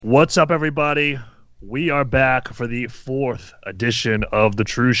What's up, everybody? We are back for the fourth edition of the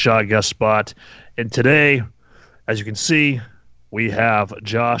True Shot Guest Spot. And today, as you can see, we have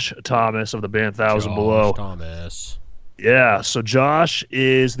Josh Thomas of the band Thousand Below. Thomas. Yeah, so Josh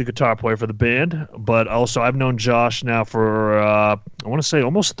is the guitar player for the band, but also I've known Josh now for, I want to say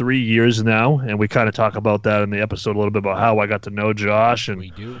almost 3 years now, and we kind of talk about that in the episode a little bit about how I got to know Josh and,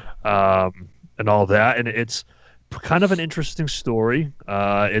 and all that, and it's kind of an interesting story.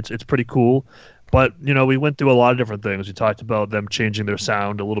 It's pretty cool, but, you know, we went through a lot of different things. We talked about them changing their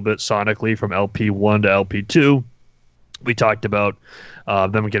sound a little bit sonically from LP1 to LP2. We talked about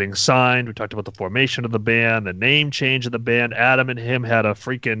them getting signed. We talked about the formation of the band, the name change of the band. Adam and him had a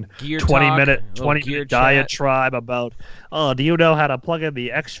freaking 20-minute diatribe about, do you know how to plug in the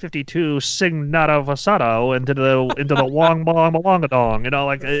X52 Signata Vasato into the Wong Bong Malongadong? You know,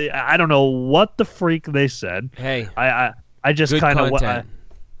 like I don't know what the freak they said. Hey, I just kind of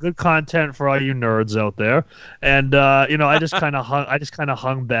good content for all you nerds out there, and you know, I just kind of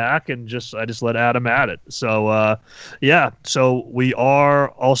hung back and I just let Adam at it. So yeah, so we are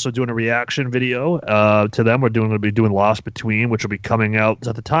also doing a reaction video to them. We're going to be doing Lost Between, which will be coming out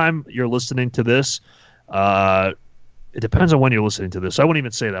at the time you're listening to this. It depends on when you're listening to this. I won't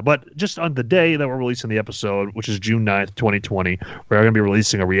even say that. But just on the day that we're releasing the episode, which is June 9th, 2020, we're going to be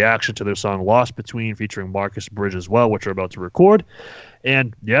releasing a reaction to their song Lost Between featuring Marcus Bridge as well, which we're about to record.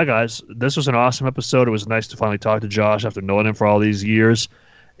 And yeah, guys, this was an awesome episode. It was nice to finally talk to Josh after knowing him for all these years.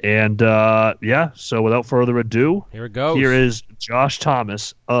 And yeah, so without further ado, here it goes. Here is Josh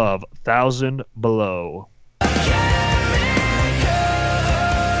Thomas of Thousand Below.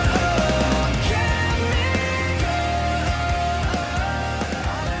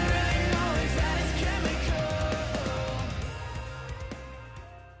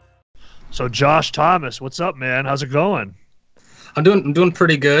 So Josh Thomas, what's up, man? How's it going? I'm doing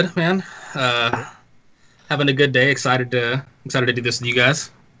pretty good, man. Having a good day. Excited to do this with you guys.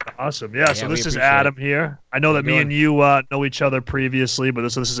 Awesome. Yeah. So this is Adam here. I know that me and you know each other previously, but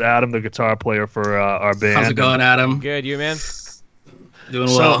this is Adam, the guitar player for our band. How's it going, Adam? Good, you man? Doing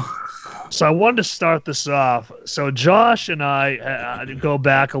well. So I wanted to start this off. So Josh and I go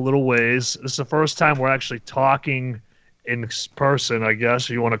back a little ways. This is the first time we're actually talking in person, I guess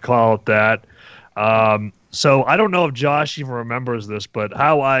you want to call it that. So I don't know if Josh even remembers this, but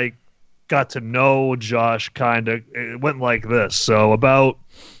how I got to know Josh it went like this. So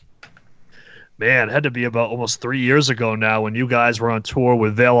it had to be about almost 3 years ago now when you guys were on tour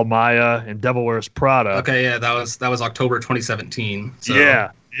with Veil of Maya and Devil Wears Prada. Okay, yeah, that was October 2017. So.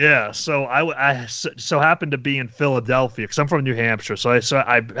 Yeah. So I so happened to be in Philadelphia because I'm from New Hampshire. So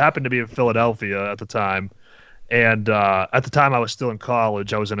I happened to be in Philadelphia at the time. And at the time, I was still in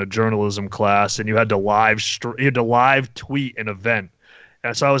college. I was in a journalism class, and you had to live tweet an event.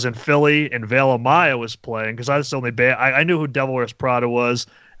 And so I was in Philly, and Veil of Maya was playing because I was the only band. I knew who Devil Wears Prada was.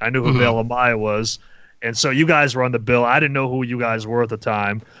 I knew who Veil of Maya was, and so you guys were on the bill. I didn't know who you guys were at the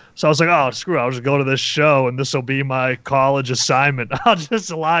time, so I was like, "Oh, screw it! I'll just go to this show, and this will be my college assignment. I'll just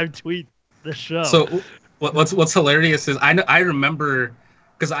live tweet the show." So what's hilarious is I remember.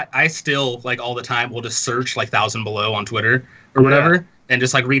 Because I still, like, all the time will just search, like, Thousand Below on Twitter or whatever and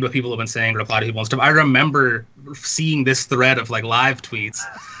just, like, read what people have been saying, reply to people and stuff. I remember seeing this thread of, like, live tweets.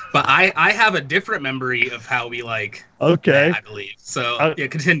 But I have a different memory of how we, like, okay, I believe. So, yeah,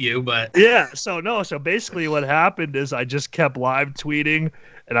 continue, but... Yeah, so basically what happened is I just kept live tweeting,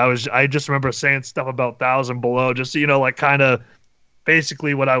 and I just remember saying stuff about Thousand Below, just, you know, like, kind of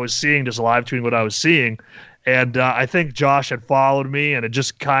basically what I was seeing, just live tweeting what I was seeing. And I think Josh had followed me, and it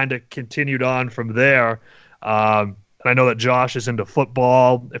just kind of continued on from there. And I know that Josh is into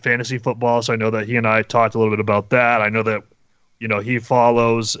football, fantasy football, so I know that he and I talked a little bit about that. I know that, you know, he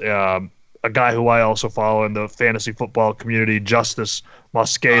follows a guy who I also follow in the fantasy football community, Justice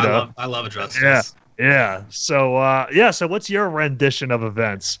Mosqueda. I love Justice. Yeah. So, so what's your rendition of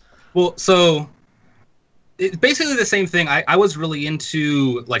events? Well, so... It's basically the same thing. I was really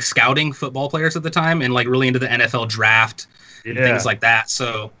into, like, scouting football players at the time and, like, really into the NFL draft and things like that.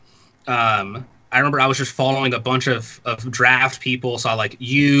 So I remember I was just following a bunch of draft people. Saw, like,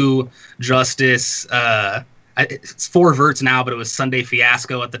 you, Justice, it's Four Verts now, but it was Sunday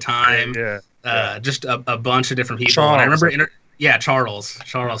Fiasco at the time. Just a bunch of different people. Charles. And I remember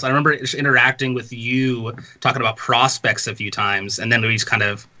Charles. I remember just interacting with you, talking about prospects a few times, and then we just kind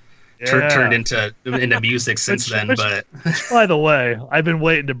of turned into music since then. But by the way, I've been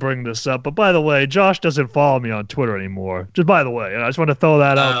waiting to bring this up. But by the way, Josh doesn't follow me on Twitter anymore. Just by the way, I just want to throw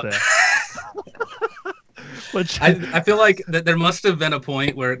that out there. I feel like that there must have been a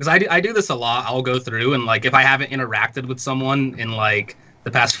point where, because I do this a lot. I'll go through and, like, if I haven't interacted with someone in, like,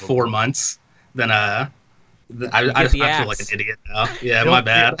 the past 4 months, then I feel like an idiot now. Yeah, my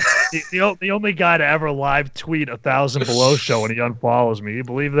bad. The only guy to ever live tweet 1,000 Below show and he unfollows me. You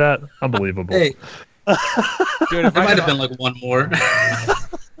believe that? Unbelievable. Hey, dude, there might have been like one more.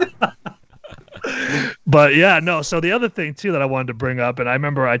 But yeah, no. So the other thing too that I wanted to bring up, and I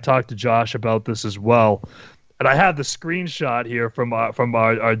remember I talked to Josh about this as well, and I have the screenshot here from our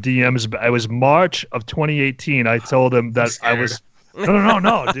DMs. It was March of 2018. I told him that I was.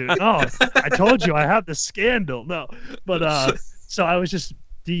 No, dude, no. I told you I have the scandal. No, but so I was just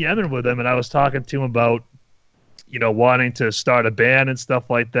DMing with him, and I was talking to him about, wanting to start a band and stuff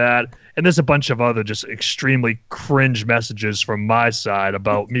like that. And there's a bunch of other just extremely cringe messages from my side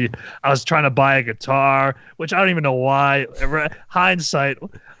about me. I was trying to buy a guitar, which I don't even know why. Hindsight,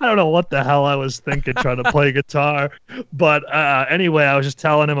 I don't know what the hell I was thinking trying to play guitar. But anyway, I was just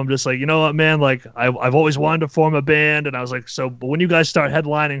telling him, I'm just like, you know what, man? Like, I've always wanted to form a band. And I was like, but when you guys start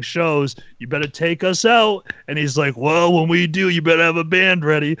headlining shows, you better take us out. And he's like, well, when we do, you better have a band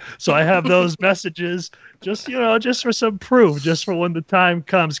ready. So I have those messages. Just for some proof, just for when the time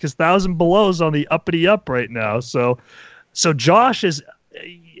comes, because 1,000 Below's on the uppity up right now. So Josh is,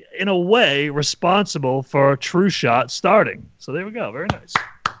 in a way, responsible for True Shot starting. So there we go. Very nice.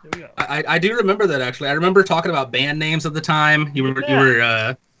 There we go. I do remember that, actually. I remember talking about band names at the time. You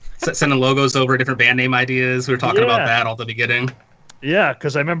were sending logos over, different band name ideas. We were talking about that all at the beginning. Yeah,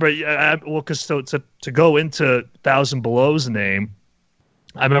 because I remember. Because to go into 1,000 Below's name.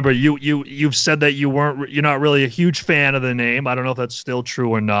 I remember you've said that you're not really a huge fan of the name. I don't know if that's still true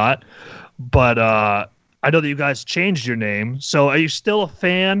or not, but I know that you guys changed your name. So are you still a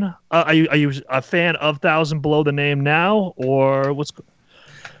fan? Are you a fan of 1,000 Below the name now, or what's?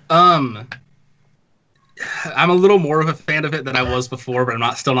 I'm a little more of a fan of it than I was before, but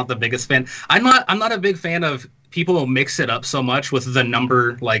I'm still not the biggest fan. I'm not a big fan of people who mix it up so much with the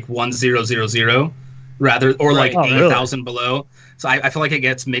number like 1000 rather, or like 8,000 Below. So I feel like it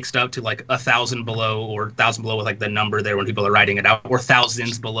gets mixed up to like 1,000 Below or 1,000 Below with like the number there when people are writing it out, or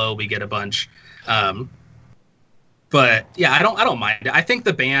thousands below. We get a bunch. But yeah, I don't mind it. I think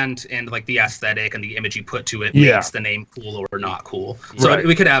the band and like the aesthetic and the image you put to it makes the name cool or not cool. So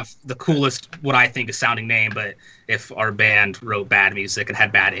we could have the coolest, what I think is sounding name, but if our band wrote bad music and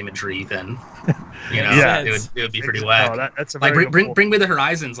had bad imagery, then it would be pretty whack. Oh, that's a very like Bring Me the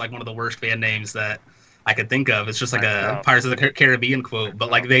Horizons, like one of the worst band names that I could think of. It's just like a Pirates of the Caribbean quote, but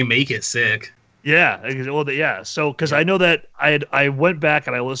like they make it sick. Yeah, well, yeah. So, because I know that I went back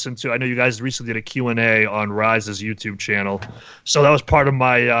and I listened to. I know you guys recently did a Q&A on Rise's YouTube channel, so that was part of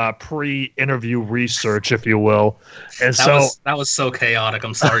my pre-interview research, if you will. And that was so chaotic.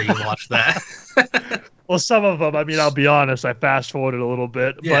 I'm sorry you watched that. Well, some of them, I mean, I'll be honest, I fast forwarded a little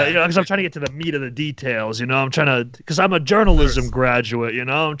bit, but because I'm trying to get to the meat of the details. I'm trying to, because I'm a journalism graduate.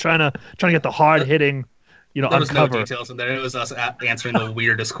 I'm trying to get the hard hitting. There was no details in there. It was us answering the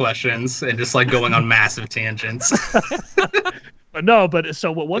weirdest questions and just like going on massive tangents. But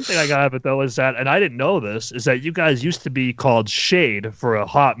so one thing I got out of it though is that, and I didn't know this, is that you guys used to be called Shade for a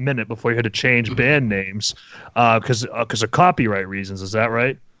hot minute before you had to change band names, because of copyright reasons. Is that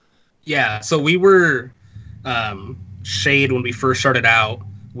right? Yeah. So we were Shade when we first started out.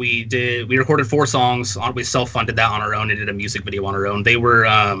 We recorded 4 songs. We self-funded that on our own and did a music video on our own. They were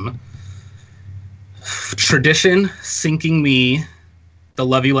Tradition, Sinking Me, The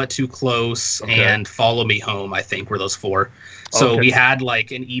Love You Let Too Close, and Follow Me Home, I think, were those 4. So we had like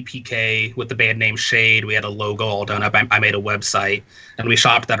an EPK with the band name Shade. We had a logo all done up. I made a website and we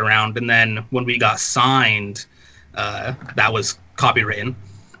shopped that around. And then when we got signed, that was copywritten.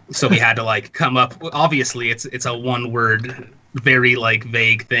 So we had to like come up. Obviously, it's a one-word, very like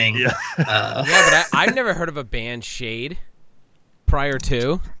vague thing. Yeah, but I've never heard of a band Shade prior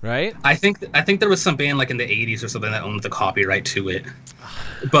to, right? I think there was some band like in the 80s or something that owned the copyright to it.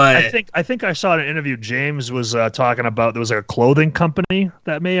 But I think I saw in an interview James was talking about there was like a clothing company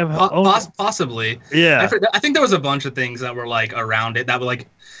that may have possibly. Yeah, I think there was a bunch of things that were like around it that were like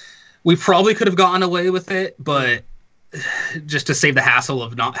we probably could have gotten away with it, but just to save the hassle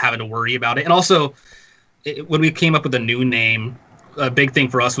of not having to worry about it. And also, when we came up with a new name, a big thing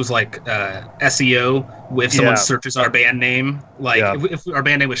for us was like SEO. If someone searches our band name, like if our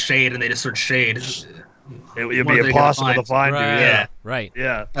band name was Shade and they just search Shade, it would be impossible to find. Right.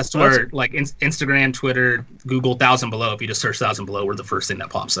 Yeah. That's where like Instagram, Twitter, Google 1,000 Below. If you just search 1,000 Below, we're the first thing that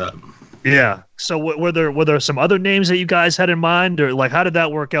pops up. Yeah. So were there some other names that you guys had in mind, or like how did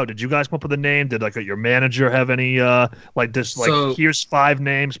that work out? Did you guys come up with a name? Did like your manager have any here's 5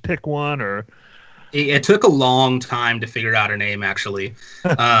 names, pick one, or? It took a long time to figure out a name, actually.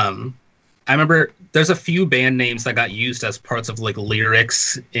 I remember there's a few band names that got used as parts of like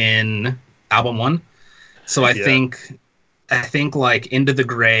lyrics in album 1. So I think like Into the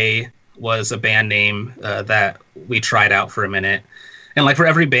Gray was a band name that we tried out for a minute. And like for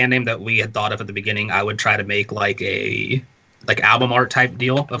every band name that we had thought of at the beginning, I would try to make like a album art type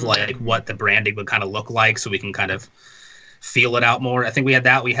deal of like what the branding would kind of look like so we can kind of feel it out more. I think we had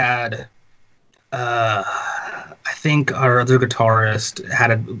that. We had I think our other guitarist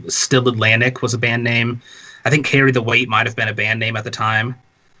had Still Atlantic was a band name. I think Carry the Weight might have been a band name at the time.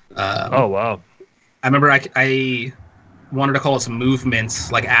 Oh wow. I remember I wanted to call us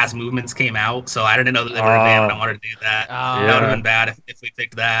Movements, like as Movements came out. So I didn't know that they were a band, and I wanted to do that. That would have been bad if we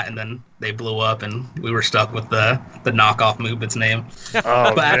picked that, and then they blew up, and we were stuck with the knockoff Movements name.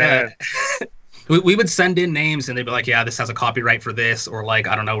 Oh, man. We would send in names, and they'd be like, yeah, this has a copyright for this, or like,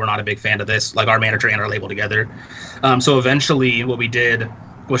 I don't know, we're not a big fan of this, like our manager and our label together. So eventually what we did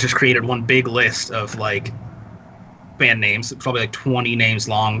was just created one big list of like band names, probably like 20 names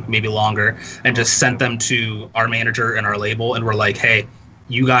long, maybe longer, and just sent them to our manager and our label, and we're like, hey,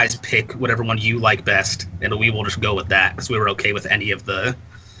 you guys pick whatever one you like best, and we will just go with that, because we were okay with any of the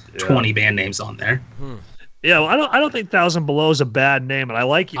 20 band names on there. Yeah, well, I don't think Thousand Below is a bad name, and I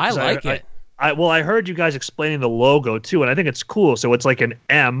like it. I like it. I heard you guys explaining the logo too, and I think it's cool. So it's like an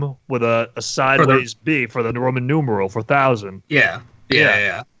M with a sideways B for the Roman numeral for 1,000. Yeah.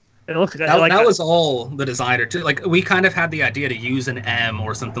 It looks that was all the designer too. Like we kind of had the idea to use an M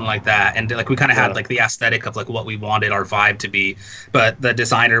or something like that, and like we kind of had like the aesthetic of like what we wanted our vibe to be. But the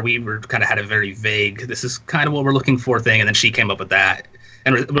designer, we were kind of had a very vague, this is kind of what we're looking for thing, and then she came up with that.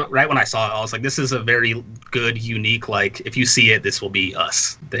 And right when I saw it, I was like, this is a very good, unique, like, if you see it, this will be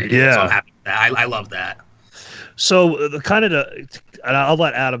us. Yeah. So I'm happy with that. I love that. So the kind of and I'll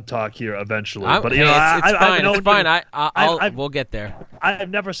let Adam talk here eventually. But you know, it's fine. It's fine. We'll get there. I've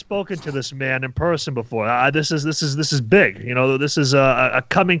never spoken to this man in person before. This is big. You know, this is a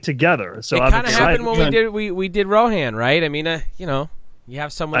coming together. So it kind of happened when we did Rohan, right? I mean, you know, you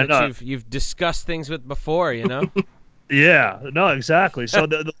have someone that you've discussed things with before, you know. Yeah, no, exactly. So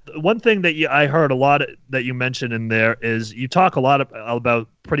the one thing that I heard a lot that you mentioned in there is you talk a lot about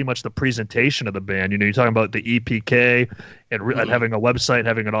pretty much the presentation of the band. You know, you're talking about the EPK and having a website,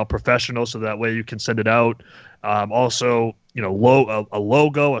 having it all professional, so that way you can send it out. Also, you know, a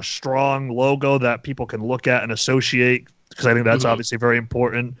logo, a strong logo that people can look at and associate, because I think that's obviously very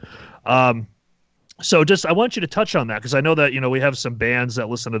important. So just, I want you to touch on that, because I know that, you know, we have some bands that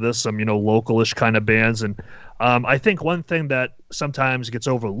listen to this, some, you know, localish kind of bands. And I think one thing that sometimes gets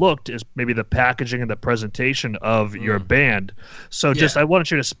overlooked is maybe the packaging and the presentation of your band. So just, I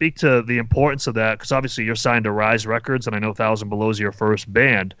wanted you to speak to the importance of that, because obviously you're signed to Rise Records, and I know Thousand Below is your first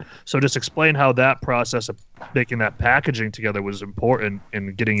band. So just explain how that process of making that packaging together was important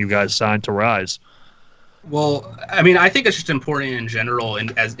in getting you guys signed to Rise. Well, I mean, I think it's just important in general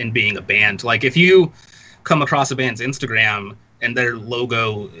in being a band. Like, if you come across a band's Instagram and their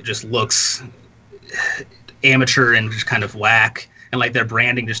logo just looks amateur and just kind of whack, and like their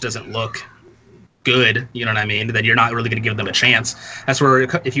branding just doesn't look good, you know what I mean, then you're not really going to give them a chance. That's where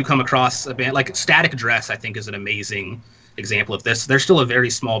if you come across a band like Static Dress, I think is an amazing example of this. They're still a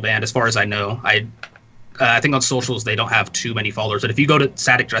very small band as far as I know. I think on socials they don't have too many followers, but if you go to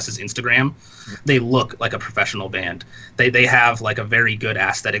Static Dress's Instagram, they look like a professional band. They have like a very good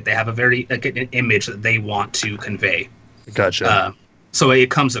aesthetic. They have a very an image that they want to convey. Gotcha. So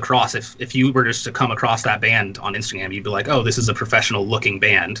it comes across. If you were just to come across that band on Instagram, you'd be like, oh, this is a professional looking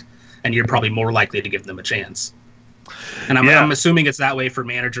band, and you're probably more likely to give them a chance. And I'm assuming it's that way for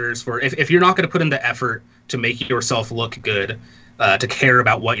managers. For if you're not going to put in the effort to make yourself look good, to care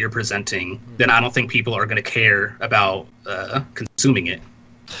about what you're presenting, then I don't think people are going to care about consuming it.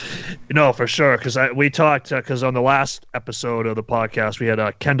 No, for sure. Because we talked, because on the last episode of the podcast, we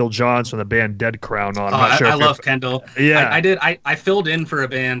had Kendall Johns from the band Dead Crown on. I love Kendall. Yeah. I did. I filled in for a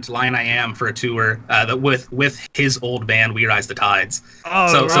band, Lion I Am, for a tour with his old band, We Rise the Tides.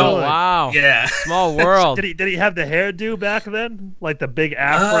 Oh, so wow. Yeah. Small world. Did he have the hairdo back then? Like the big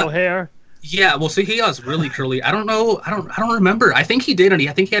afro hair? Yeah, well, see, he has really curly. I don't know. I don't remember. I think he did, and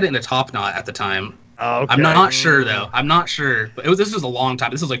I think he had it in a top knot at the time. Oh, okay. I'm not sure though. I'm not sure, but this was a long time.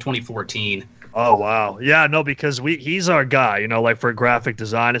 This was like 2014. Oh wow, yeah, no, because he's our guy, you know, like for graphic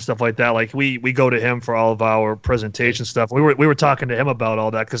design and stuff like that. Like we go to him for all of our presentation stuff. We were talking to him about all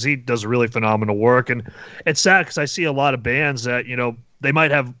that because he does really phenomenal work, and it's sad because I see a lot of bands that, you know, they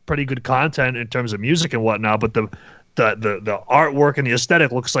might have pretty good content in terms of music and whatnot, but the artwork and the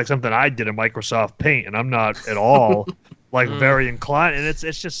aesthetic looks like something I did in Microsoft Paint, and I'm not at all like very inclined, and it's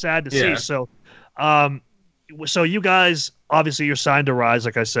just sad to see. So so you guys, obviously you're signed to Rise,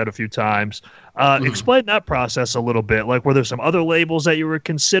 like I said a few times. Explain that process a little bit. Like, were there some other labels that you were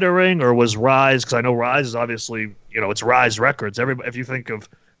considering, or was Rise, because I know Rise is obviously, it's Rise Records. Everybody, if you think of,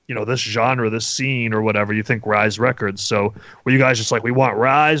 this genre, this scene or whatever, you think Rise Records. So were you guys just like, we want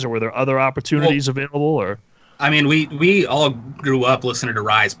Rise, or were there other opportunities available, or? I mean, we all grew up listening to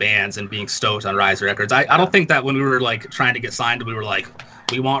Rise bands and being stoked on Rise Records. I don't think that when we were like trying to get signed, we were like,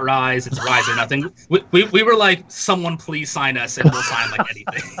 we want Rise, it's Rise or nothing. We were like, someone please sign us and we'll sign like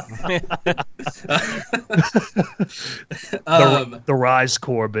anything. The Rise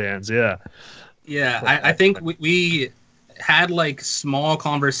core bands, yeah. Yeah, I think we had like small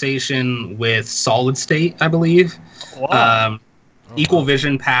conversation with Solid State, I believe. Wow. Equal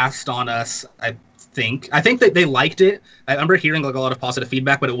Vision passed on us, I think that they liked it. I remember hearing like a lot of positive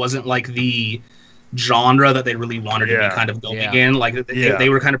feedback, but it wasn't like the genre that they really wanted to be kind of going in. Like they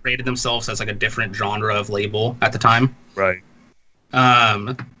were kind of rated themselves as like a different genre of label at the time. Right.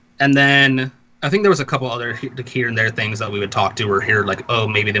 And then I think there was a couple other here and there things that we would talk to or hear like, oh,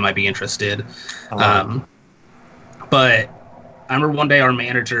 maybe they might be interested. But I remember one day our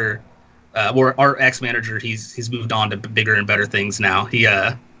manager, or our ex-manager, he's moved on to bigger and better things now. He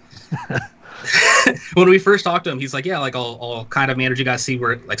when we first talked to him, he's like, yeah, like I'll kind of manage you guys, see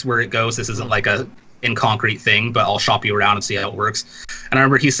where it goes. This isn't like a in concrete thing, but I'll shop you around and see how it works. And I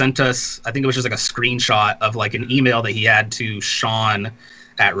remember he sent us, I think it was just like a screenshot of like an email that he had to Sean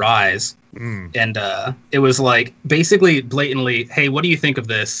at Rise. And it was like basically blatantly, hey, what do you think of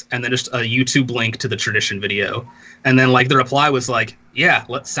this? And then just a YouTube link to the Tradition video. And then like the reply was like, yeah,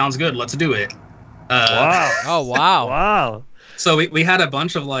 sounds good, let's do it. Wow. Oh, wow. Wow. So we had a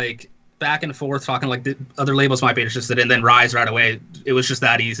bunch of like back and forth talking like the other labels might be interested, and then Rise right away. It was just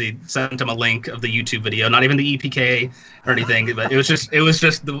that easy. Sent him a link of the YouTube video, not even the EPK or anything, but it was just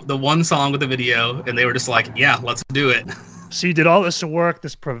the one song with the video, and they were just like, yeah, let's do it. So you did all this work,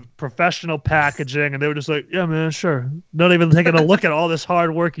 this professional packaging, and they were just like, yeah, man, sure. Not even taking a look at all this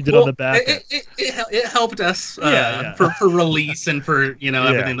hard work you did on the back end. It helped us for release and for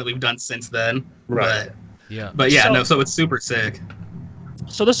everything that we've done since then. Right. But yeah, so it's super sick.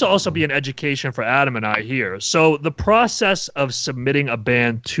 So this will also be an education for Adam and I here. So the process of submitting a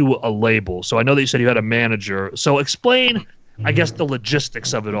band to a label. So I know that you said you had a manager. So explain, I guess, the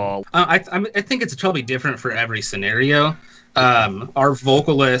logistics of it all. I think it's probably different for every scenario. Our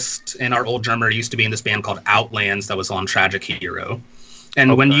vocalist and our old drummer used to be in this band called Outlands that was on Tragic Hero.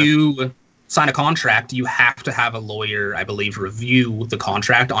 And when you sign a contract, you have to have a lawyer, I believe, review the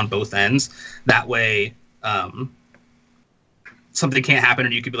contract on both ends. That way, something can't happen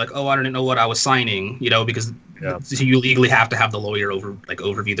and you could be like, oh, I didn't know what I was signing, because you legally have to have the lawyer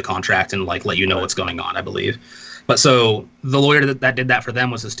overview the contract and like let you know what's going on, I believe. But so the lawyer that did that for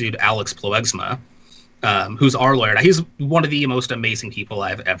them was this dude, Alex Ploegsma, who's our lawyer. Now, he's one of the most amazing people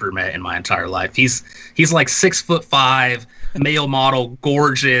I've ever met in my entire life. He's like 6'5", male model,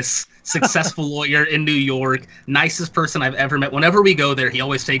 gorgeous, successful lawyer in New York, nicest person I've ever met. Whenever we go there, he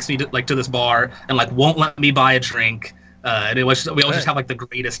always takes me to this bar and like won't let me buy a drink. And we always just have like the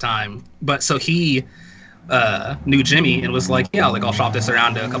greatest time. But so he knew Jimmy and was like, yeah, like I'll shop this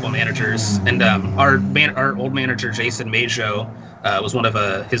around to a couple of managers. And our old manager, Jason Majo, was one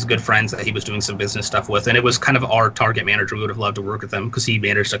of his good friends that he was doing some business stuff with. And it was kind of our target manager. We would have loved to work with him because he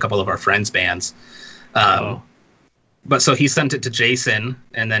managed a couple of our friends' bands. But so he sent it to Jason,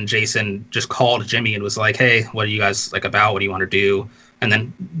 and then Jason just called Jimmy and was like, hey, what are you guys like about? What do you want to do? And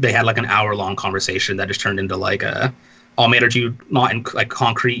then they had like an hour-long conversation that just turned into like I'll manage you not in like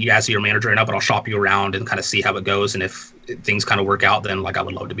concrete as your manager right now, but I'll shop you around and kind of see how it goes. And if things kind of work out, then like I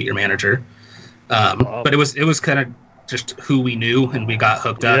would love to be your manager. But it was kind of just who we knew, and we got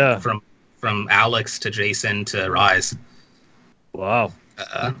hooked up from Alex to Jason to Rise. Wow.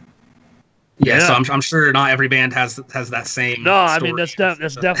 So I'm sure not every band has that same. No, I mean that's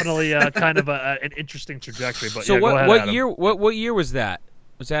definitely kind of an interesting trajectory. But so go ahead, what Adam. year? What year was that?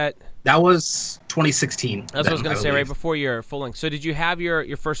 That was 2016. That's what I was going to say, right before your full length. So did you have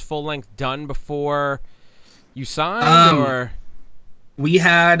your first full length done before you signed, or? We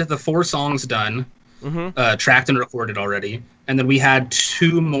had the 4 songs done, tracked and recorded already, and then we had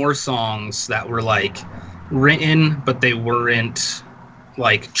 2 more songs that were like written, but they weren't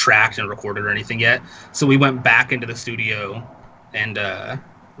like tracked and recorded or anything yet. So we went back into the studio and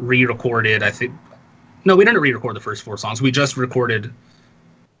re-recorded. No, we didn't re-record the first 4 songs. We just recorded.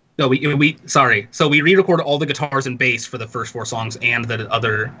 No, So we re-recorded all the guitars and bass for the first 4 songs and the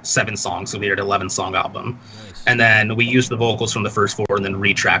other 7 songs. So we did an 11-song album. Nice. And then we used the vocals from the first 4 and then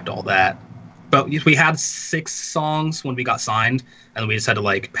retracked all that. But we had 6 songs when we got signed, and we just had to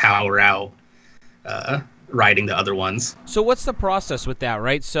like power out writing the other ones. So what's the process with that,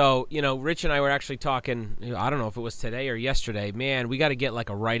 right? So, Rich and I were actually talking, I don't know if it was today or yesterday. Man, we got to get like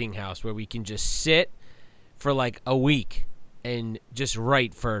a writing house where we can just sit for like a week and just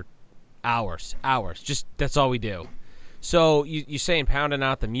write for hours. Just that's all we do. So you're saying pounding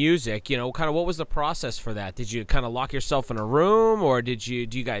out the music, kind of what was the process for that? Did you kind of lock yourself in a room, or did you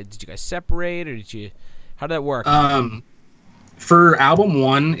guys separate, or how did that work? For album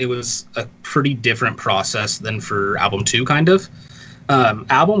 1, it was a pretty different process than for album 2, kind of.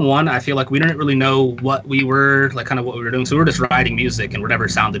 Album 1, I feel like we didn't really know what we were, like kind of what we were doing. So we were just writing music, and whatever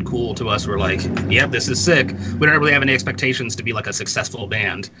sounded cool to us, we're like, yep, this is sick. We didn't really have any expectations to be like a successful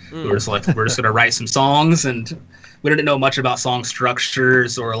band. We were just like, we're just going to write some songs, and we didn't know much about song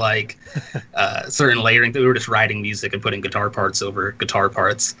structures or like certain layering. We were just writing music and putting guitar parts over guitar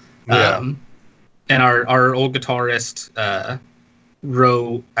parts. Yeah. And our old guitarist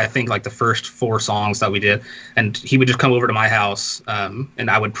wrote, I think, like the first 4 songs that we did, and he would just come over to my house, and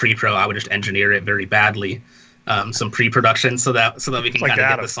I would I would just engineer it very badly, some pre-production so that we can kind of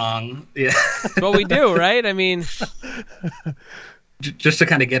get the song. Yeah, that's what we do, right? I mean, just to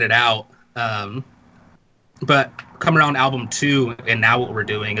kind of get it out. But come around album 2, and now what we're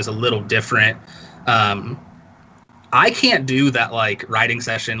doing is a little different. I can't do that like writing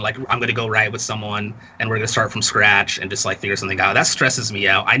session. Like I'm going to go write with someone and we're going to start from scratch and just like figure something out. That stresses me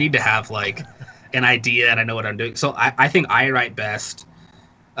out. I need to have like an idea and I know what I'm doing. So I think I write best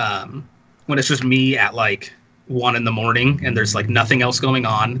when it's just me at like 1 a.m. and there's like nothing else going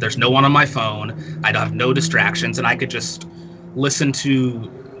on. There's no one on my phone. I don't have no distractions, and I could just listen to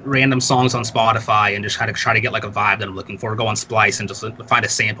random songs on Spotify and just try to get like a vibe that I'm looking for. Go on Splice and just find a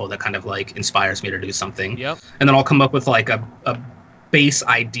sample that kind of like inspires me to do something. Yep. And then I'll come up with like a base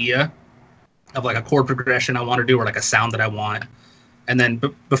idea of like a chord progression I want to do, or like a sound that I want. And then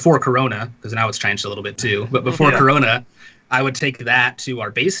before Corona, because now it's changed a little bit too, but before Corona, I would take that to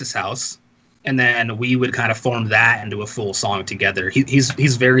our bassist house, and then we would kind of form that into a full song together.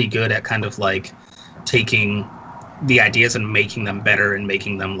 He's very good at kind of like taking the ideas and making them better and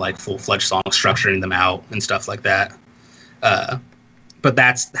making them like full-fledged songs, structuring them out and stuff like that. But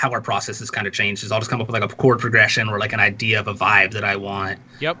that's how our process has kind of changed, is I'll just come up with like a chord progression or like an idea of a vibe that I want.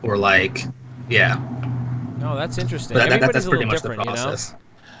 Yep. Or like, yeah. No, that's interesting. But Everybody's that's a pretty little much the different, process.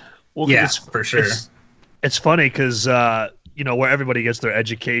 Well, yeah, for sure. It's funny because where everybody gets their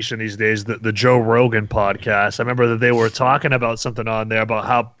education these days, the Joe Rogan podcast. I remember that they were talking about something on there about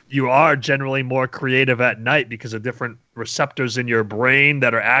how you are generally more creative at night because of different receptors in your brain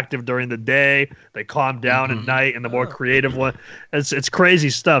that are active during the day. They calm down at night, and the more creative one. It's crazy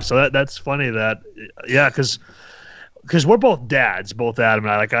stuff. So that's funny that, yeah, because we're both dads, both Adam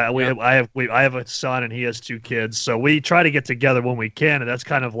and I. I have a son and he has 2 kids, so we try to get together when we can, and that's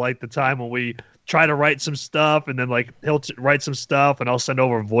kind of like the time when we try to write some stuff, and then like he'll write some stuff, and I'll send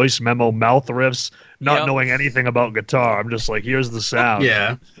over voice memo mouth riffs, not knowing anything about guitar. I'm just like, here's the sound.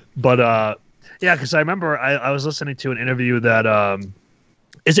 Yeah. But yeah, because I remember I was listening to an interview that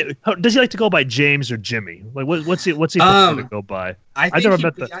does he like to go by James or Jimmy? Like what's he prefer to go by? I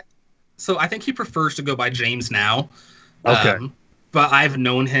think he prefers to go by James now. Okay. But I've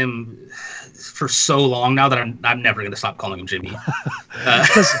known him for so long now that I'm never going to stop calling him Jimmy.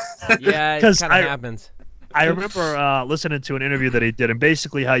 Yeah, it kind of happens. I remember listening to an interview that he did, and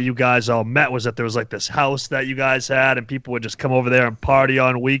basically how you guys all met was that there was like this house that you guys had, and people would just come over there and party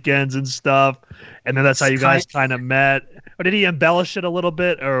on weekends and stuff, and then that's how you guys kind of met. Or did he embellish it a little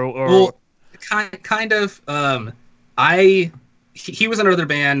bit, or? Well, kind of. He was in another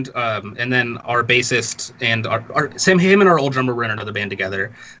band, and then our bassist and him and our old drummer were in another band together,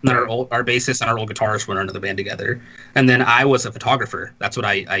 and then our bassist and our old guitarist were in another band together. And then I was a photographer. That's what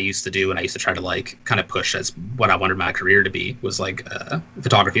I used to do, and I used to try to like kind of push as what I wanted my career to be, was like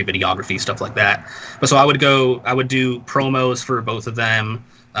photography, videography, stuff like that. But so I would do promos for both of them.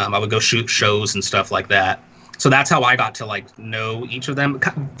 I would go shoot shows and stuff like that. So that's how I got to like know each of them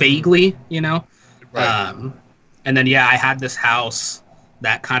vaguely, Right. And then, yeah, I had this house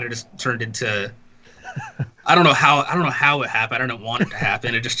that kind of just turned into, I don't know how it happened. I don't want it to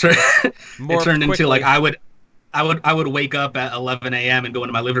happen. It just turned into like I would wake up at 11 a.m. and go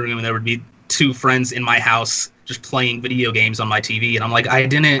into my living room, and there would be 2 friends in my house just playing video games on my TV. And I'm like, I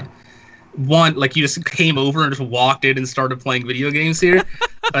didn't want, like, you just came over and just walked in and started playing video games here.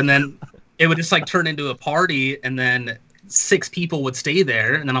 And then it would just like turn into a party, and then 6 people would stay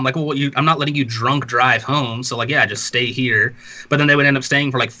there, and then I'm like, well, I'm not letting you drunk drive home, so like, yeah, just stay here. But then they would end up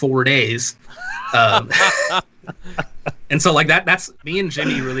staying for like 4 days, and so like that's me and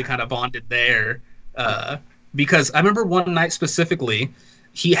Jimmy really kind of bonded there, because I remember one night specifically,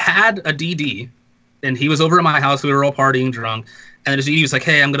 he had a DD, and he was over at my house. We were all partying drunk. And he was like,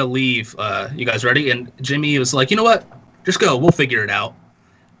 hey, I'm going to leave. You guys ready? And Jimmy was like, you know what? Just go. We'll figure it out.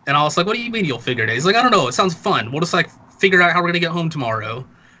 And I was like, what do you mean you'll figure it out? He's like, I don't know. It sounds fun. We'll just like figure out how we're going to get home tomorrow.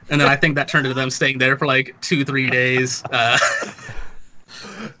 And then I think that turned into them staying there for like 2-3 days.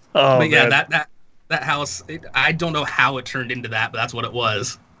 But yeah, man. that house, I don't know how it turned into that, but that's what it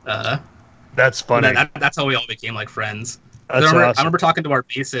was. That's funny. That's how we all became like friends. That's I awesome. remember talking to our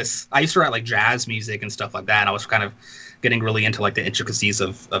bassist. I used to write like jazz music and stuff like that. And I was kind of getting really into like the intricacies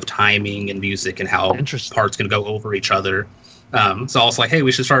of timing and music and how parts can go over each other. So I was like, hey,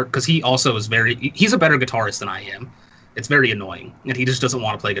 we should start, because he also is he's a better guitarist than I am. It's very annoying, and he just doesn't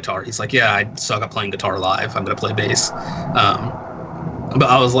want to play guitar. He's like, yeah, I suck at playing guitar live. I'm gonna play bass. But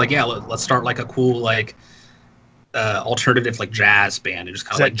I was like, yeah, let's start like a cool like alternative like jazz band and just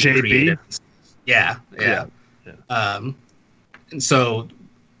kind of like JB. It. Yeah. And so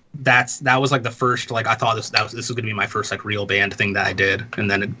that was like the first, like I thought this was going to be my first like real band thing that I did,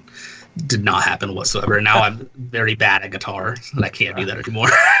 and then it did not happen whatsoever. And now I'm very bad at guitar, and I can't do that anymore.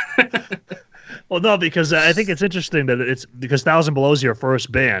 Well, no, because I think it's interesting that it's because Thousand Below is your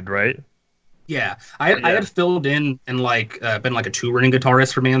first band, right? Yeah, I had filled in and like been like a touring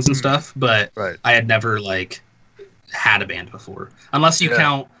guitarist for bands and stuff, but I had never like had a band before, unless you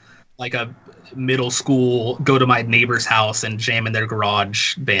count like a middle school go to my neighbor's house and jam in their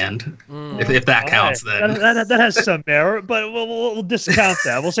garage band. If that counts, then that has some merit, but we'll discount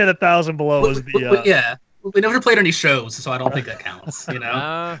that. We'll say that Thousand Below is the yeah. We never played any shows, so I don't think that counts. You know,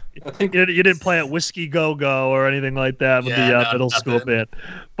 I think you didn't play at Whiskey Go Go or anything like that with the middle school band.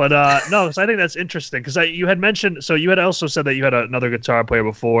 But no, so I think that's interesting because you had mentioned. So you had also said that you had another guitar player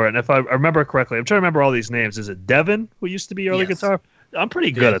before, and if I remember correctly, I'm trying to remember all these names. Is it Devin who used to be early guitar? I'm pretty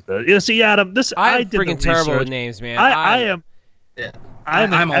good at that. See, Adam, I'm freaking terrible with names, man. I am. Yeah.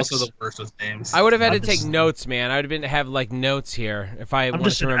 I'm also the worst with names. I would have had to take notes, man. I would have have like notes here if I wanted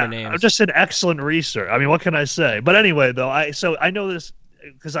to remember names. I'm just an excellent researcher. I mean, what can I say? But anyway, though, I know this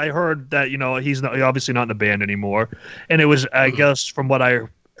because I heard that he's obviously not in the band anymore, and it was I guess from what I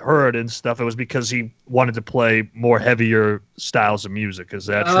heard and stuff, it was because he wanted to play more heavier styles of music. Is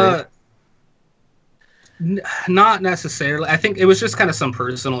that true? Not necessarily. I think it was just kind of some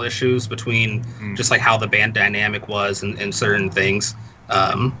personal issues between just like how the band dynamic was and certain things.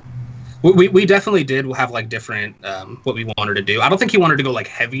 We definitely did have like different what we wanted to do. I don't think he wanted to go like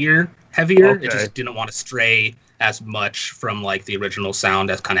heavier. Okay. It just didn't want to stray as much from like the original sound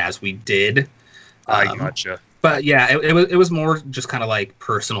as we did. I gotcha. But yeah, it was more just kind of like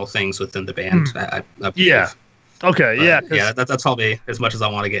personal things within the band. I yeah. Okay, yeah, that's probably as much as I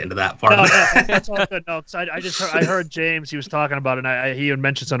want to get into that part. No, that's all good. No, because I heard James. He was talking about it. And he had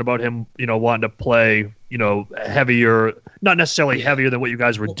mentioned something about him, wanting to play, heavier, not necessarily heavier than what you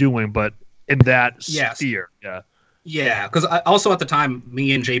guys were doing, but in that sphere. Yeah. Yeah, because also at the time,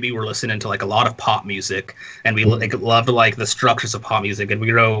 me and JB were listening to like a lot of pop music, and we loved like the structures of pop music, and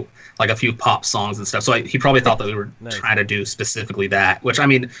we wrote like a few pop songs and stuff. So he probably thought that we were trying to do specifically that. Which I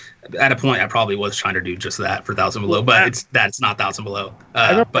mean, at a point, I probably was trying to do just that for Thousand Below, but it's not Thousand Below.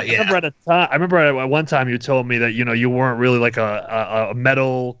 I remember at one time you told me that you weren't really like a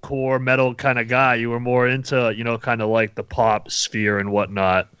metal kind of guy. You were more into kind of like the pop sphere and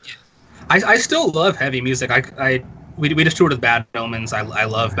whatnot. I still love heavy music. We just toured with Bad Omens. I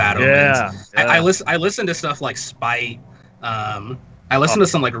love Bad Omens. Yeah. I listen to stuff like Spite. I listen to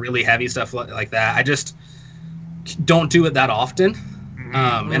some like really heavy stuff like that. I just don't do it that often.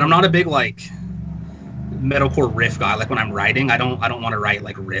 And I'm not a big like metalcore riff guy. Like when I'm writing, I don't want to write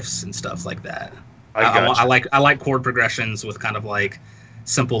like riffs and stuff like that. I like chord progressions with kind of like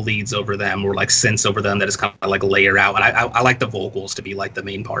simple leads over them or like synths over them that is kind of like layer out, and I like the vocals to be like the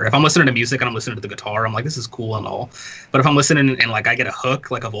main part. If I'm listening to music and I'm listening to the guitar, I'm like, this is cool and all, but if I'm listening and like I get a hook,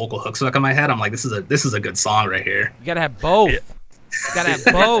 like a vocal hook stuck in my head, I'm like, this is a good song right here. You gotta have both. You gotta have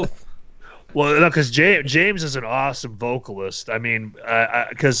both. Well, no, because James is an awesome vocalist. I mean,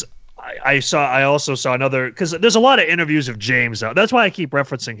 because I also saw another, because there's a lot of interviews of James out. That's why I keep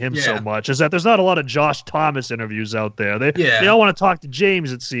referencing him so much, is that there's not a lot of Josh Thomas interviews out there. They all want to talk to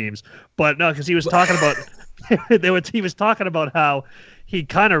James, it seems. But no, because he was talking about he was talking about how he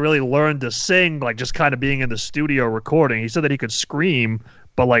kind of really learned to sing, like just kind of being in the studio recording. He said that he could scream,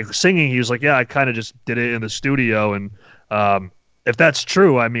 but like singing, he was like, yeah, I kind of just did it in the studio. And if that's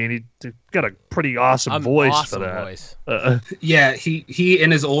true, I mean, he got a pretty awesome voice for that. Yeah, he in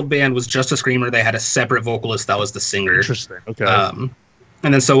his old band was just a screamer. They had a separate vocalist that was the singer. Interesting. Okay.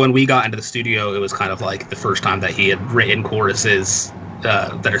 And then so when we got into the studio, it was kind of like the first time that he had written choruses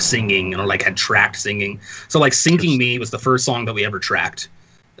that are singing or like had tracked singing. So like "Sinking Me" was the first song that we ever tracked.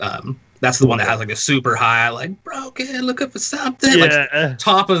 That's the one that has like a super high, like broken, looking for something. Yeah, like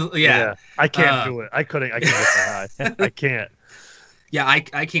top of I can't do it. I couldn't. I can't get that high. I can't. Yeah, I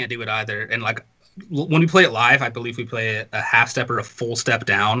can't do it either. And like when we play it live, I believe we play a half step or a full step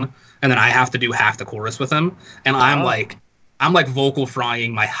down, and then I have to do half the chorus with him. And I'm like vocal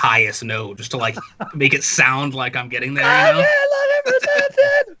frying my highest note just to like make it sound like I'm getting there. You know?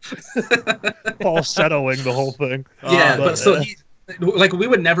 Falsettoing the whole thing. Yeah, but so like we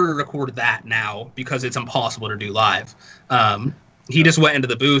would never record that now because it's impossible to do live. He just went into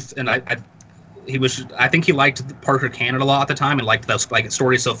the booth, and I think he liked Parker Cannon a lot at the time, and liked those like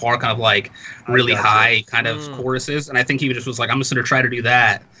stories so far, kind of like really high kind of choruses. And I think he just was like, I'm just gonna try to do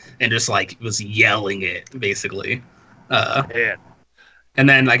that, and just like was yelling it basically. And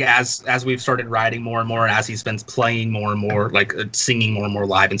then like as we've started writing more and more, as he's been playing more and more, like singing more and more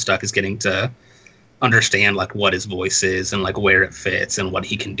live and stuff, is getting to understand like what his voice is and like where it fits and what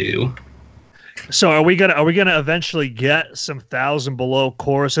he can do. So are we gonna eventually get some Thousand Below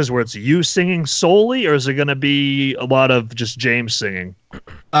choruses where it's you singing solely, or is it gonna be a lot of just James singing?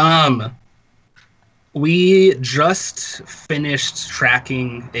 We just finished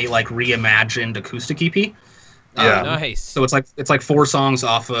tracking a like reimagined acoustic EP. Nice. So it's like 4 songs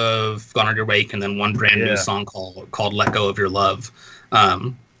off of Gone on Your Wake, and then one brand new song called Let Go of Your Love.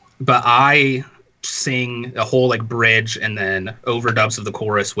 But I sing a whole like bridge and then overdubs of the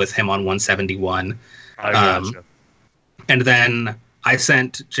chorus with him on 171. I gotcha. And then I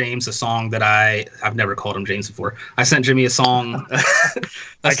sent James a song that I've never called him James before. I sent Jimmy a song,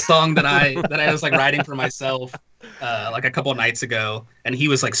 a song that I was like writing for myself like a couple of nights ago, and he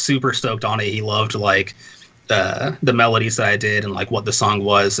was like super stoked on it. He loved like the melodies that I did and like what the song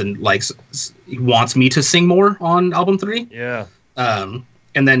was, and like he wants me to sing more on album 3. Yeah.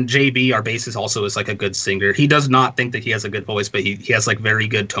 And then JB, our bassist, also is like a good singer. He does not think that he has a good voice, but he has like very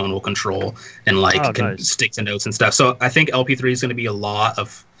good tonal control and like can stick to notes and stuff. So I think LP3 is going to be a lot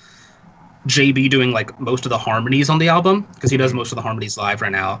of JB doing like most of the harmonies on the album, because he does most of the harmonies live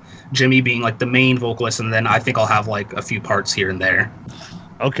right now. Jimmy being like the main vocalist, and then I think I'll have like a few parts here and there.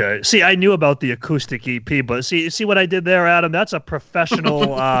 Okay. See, I knew about the acoustic EP, but see what I did there, Adam? That's a professional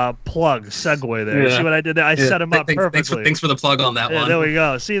segue there. Yeah. See what I did there? I set him up perfectly. Thanks for the plug on that one. There we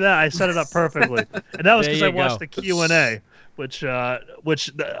go. See that? I set it up perfectly. And that was because I watched the Q&A, which I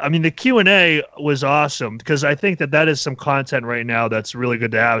mean, the Q&A was awesome, because I think that is some content right now that's really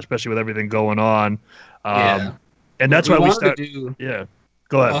good to have, especially with everything going on. And that's why we started. Yeah.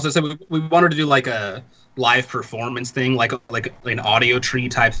 Go ahead. Also, so we wanted to do like a live performance thing, like an audio tree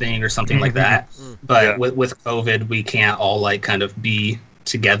type thing or something like that. But with COVID, we can't all like kind of be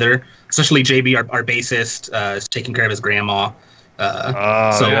together. Especially JB, our bassist, is taking care of his grandma.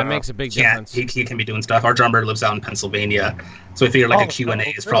 So that makes a big difference. He can be doing stuff. Our drummer lives out in Pennsylvania, so we figured like a Q&A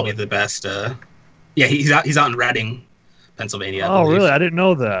is probably the best. He's out in Reading, Pennsylvania. Oh, really? I didn't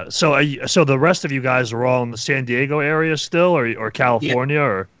know that. So the rest of you guys are all in the San Diego area still, or California,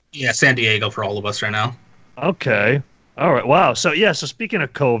 or? Yeah, San Diego for all of us right now. Okay. All right. Wow. So speaking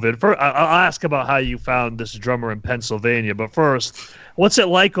of COVID, I'll ask about how you found this drummer in Pennsylvania. But first, what's it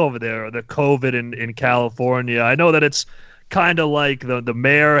like over there, the COVID in California? I know that it's kind of like the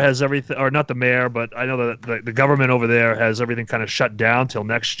mayor has everything, or not the mayor, but I know that the government over there has everything kind of shut down till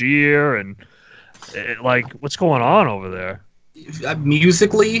next year. And like, what's going on over there?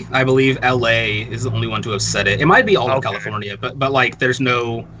 Musically, I believe LA is the only one to have said it. It might be all of California, but like there's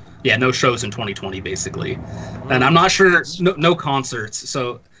no shows in 2020 basically. And I'm not sure, no concerts.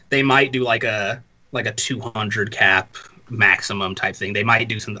 So they might do like a 200 cap maximum type thing. They might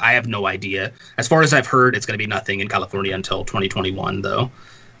do some, I have no idea. As far as I've heard, it's going to be nothing in California until 2021 though.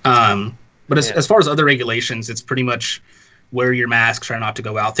 But as far as other regulations, it's pretty much wear your mask, try not to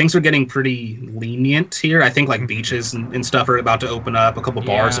go out. Things are getting pretty lenient here. I think like beaches and stuff are about to open up. A couple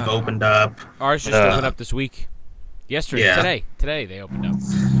bars have opened up. Ours just opened up this week. Yesterday. Today they opened up.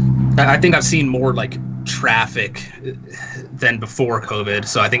 I think I've seen more like traffic than before COVID.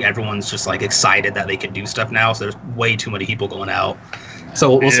 So I think everyone's just like excited that they can do stuff now. So there's way too many people going out.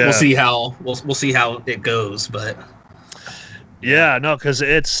 So we'll see how we'll see how it goes. But yeah, no, because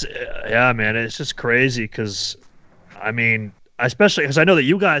it's man, it's just crazy. Because I mean, especially because I know that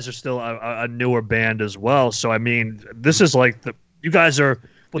you guys are still a newer band as well. So I mean, this is like you guys are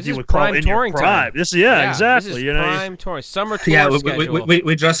what you would call in your prime. This, exactly. This is prime touring, summer tour. Yeah,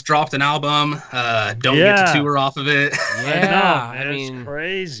 we just dropped an album. Don't get to tour off of it. Yeah, I mean, it's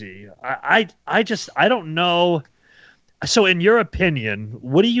crazy. I don't know. So, in your opinion,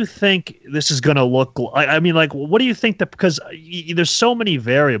 what do you think this is going to look like? I mean, like, what do you think that, because there's so many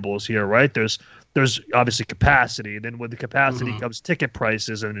variables here, right? There's there's obviously capacity. Then with the capacity comes ticket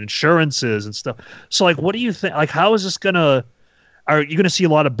prices and insurances and stuff. So like, what do you think? Like, how is this gonna? Are you gonna see a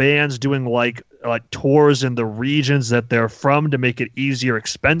lot of bands doing like tours in the regions that they're from to make it easier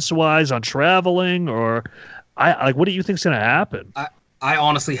expense wise on traveling? Or what do you think's gonna happen? I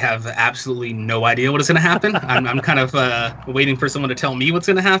honestly have absolutely no idea what is going to happen. I'm kind of waiting for someone to tell me what's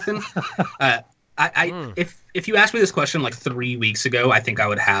going to happen. If you asked me this question like 3 weeks ago, I think I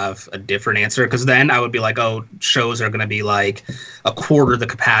would have a different answer, because then I would be like, oh, shows are going to be like a quarter the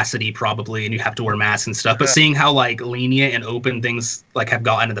capacity probably, and you have to wear masks and stuff. But seeing how like lenient and open things like have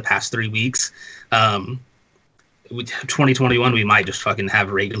gotten in the past 3 weeks, 2021 we might just fucking have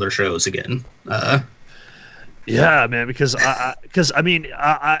regular shows again. Yeah, man, because I mean,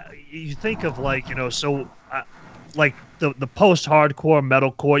 you think of like, you know, so like the post-hardcore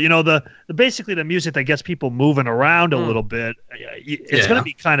metalcore, you know, the basically the music that gets people moving around a little bit. It's going to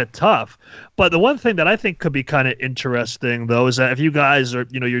be kind of tough. But the one thing that I think could be kind of interesting though is that if you guys are,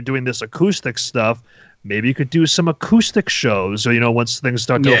 you know, you're doing this acoustic stuff, maybe you could do some acoustic shows, or, you know, once things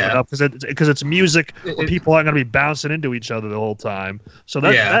start to open up, because it's music where people aren't going to be bouncing into each other the whole time. So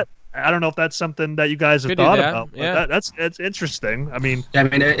that I don't know if that's something that you guys have thought about. But that's interesting. I mean,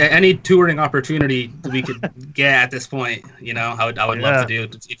 any touring opportunity we could get at this point, you know, I would love to do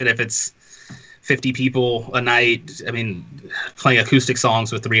it, even if it's 50 people a night. I mean, playing acoustic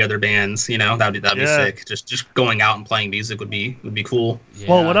songs with 3 other bands, you know, that'd be sick. Just going out and playing music would be cool. Yeah.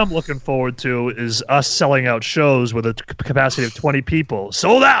 Well, what I'm looking forward to is us selling out shows with a capacity of 20 people,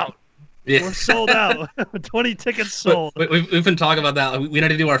 sold out. Yeah. We're sold out. 20 tickets sold. We've been talking about that. We need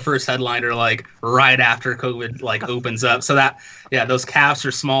to do our first headliner like right after COVID like opens up. So that those caps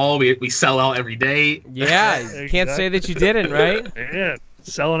are small. We sell out every day. Yeah, exactly. Can't say that you didn't, right? Yeah,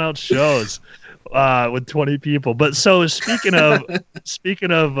 selling out shows with 20 people. But so speaking of,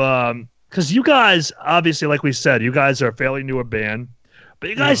 because you guys obviously, like we said, you guys are a fairly newer band, but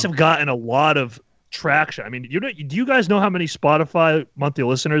you guys have gotten a lot of traction. I mean, do you guys know how many Spotify monthly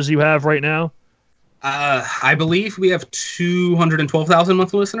listeners you have right now? I believe we have 212,000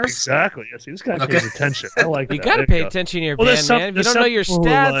 monthly listeners. Exactly. Yeah, see, this guy pays attention. I like that. You got to pay attention to your band, man. If you don't know your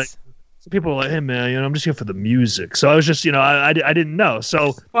stats. Some people are like, hey, man, you know, I'm just here for the music. So I was just, you know, I didn't know.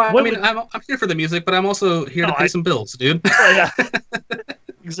 So, well, I'm here for the music, but I'm also here to pay some bills, dude. Yeah.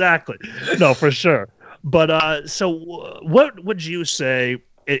 Exactly. No, for sure. But so what would you say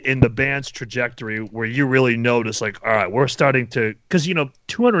in the band's trajectory where you really notice, like, all right, we're starting to, because, you know,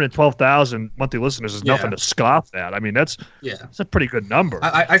 212,000 monthly listeners is nothing to scoff at. I mean, that's a pretty good number.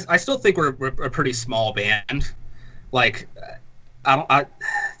 I still think we're a pretty small band. Like,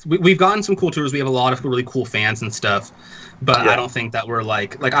 we've gotten some cool tours. We have a lot of really cool fans and stuff, but I don't think that we're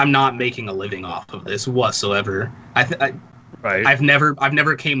like I'm not making a living off of this whatsoever. Right. I've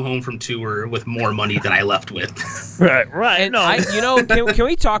never came home from tour with more money than I left with. Right. And can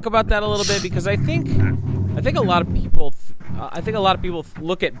we talk about that a little bit, because I think a lot of people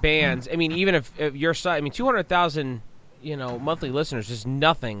look at bands. I mean, even if your side, I mean, 200,000, you know, monthly listeners is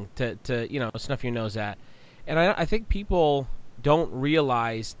nothing to you know, snuff your nose at. And I think people don't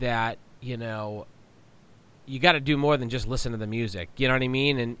realize that, you know, you got to do more than just listen to the music. You know what I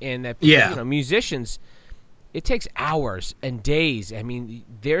mean? And that you know, musicians, it takes hours and days. I mean,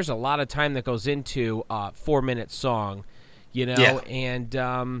 there's a lot of time that goes into a 4-minute song, you know, and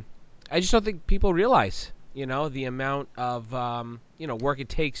I just don't think people realize, you know, the amount of, you know, work it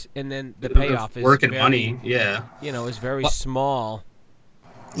takes, and then the payoff is work and money. Yeah. You know, is very small.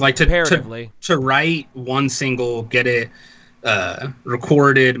 Like comparatively. To write one single, get it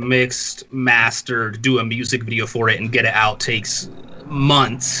recorded, mixed, mastered, do a music video for it, and get it out takes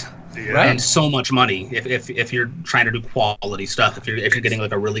months. Yeah. And so much money if you're trying to do quality stuff. If you're getting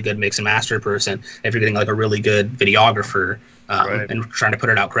like a really good mix and master person, if you're getting like a really good videographer, and trying to put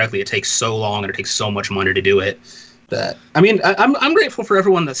it out correctly, it takes so long and it takes so much money to do it. That I mean, I'm grateful for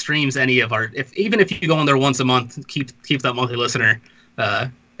everyone that streams any of our. Even if you go on there once a month, keep that monthly listener,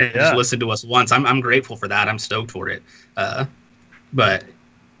 and just listen to us once. I'm grateful for that. I'm stoked for it. But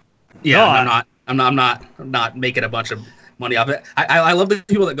yeah, I'm not making a bunch of money off it. I love the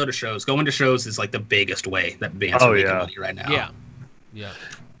people that go to shows. Going to shows is like the biggest way that bands are making money right now.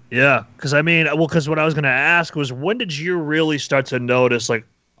 Yeah. Because I mean, because what I was going to ask was, when did you really start to notice, like,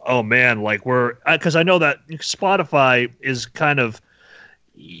 oh man, like because I know that Spotify is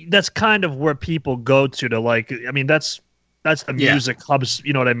that's kind of where people go to like, I mean, that's the music hubs,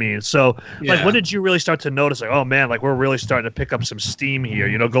 you know what I mean? So like, when did you really start to notice, like, oh man, like we're really starting to pick up some steam here,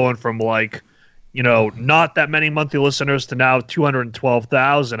 you know, going from like, you know, not that many monthly listeners to now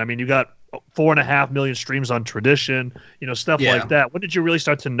 212,000. I mean, you got 4.5 million streams on Tradition, stuff like that. When did you really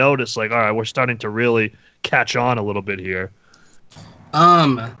start to notice, like, all right, we're starting to really catch on a little bit here?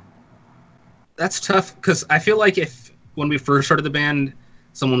 That's tough because I feel like when we first started the band,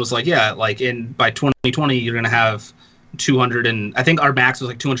 someone was like, yeah, like by 2020 you're gonna have 200 and I think our max was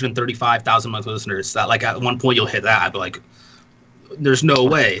like 235,000 monthly listeners. That like at one point you'll hit that. I'd be like, there's no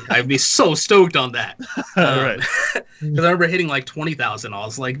way. I'd be so stoked on that. Right. Because I remember hitting like 20,000. I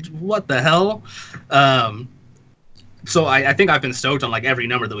was like, what the hell? So I think I've been stoked on like every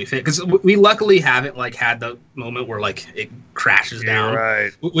number that we've hit because we luckily haven't like had the moment where like it crashes down.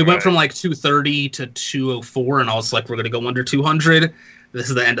 Right. We went from like 230 to 204, and I was like, we're gonna go under 200. This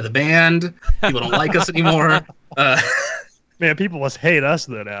is the end of the band. People don't like us anymore. Man, people must hate us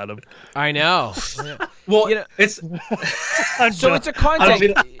then, Adam. I know. Well, it's so it's a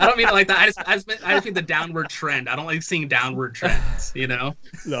content. I don't mean it like that. I just mean the downward trend. I don't like seeing downward trends.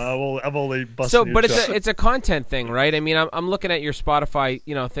 No, I'm only busting. So, but it's a content thing, right? I mean, I'm looking at your Spotify,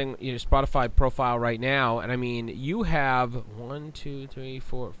 thing, your Spotify profile right now, and I mean, you have 1, 2, 3,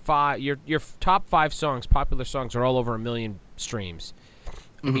 4, 5. Your top 5 songs, popular songs, are all over 1 million streams.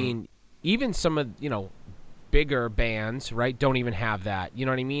 Mm-hmm. I mean, even some of bigger bands, right, don't even have that. You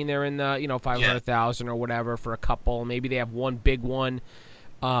know what I mean? They're in the 500,000 or whatever for a couple. Maybe they have one big one.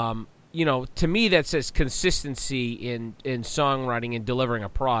 To me, that says consistency in songwriting and delivering a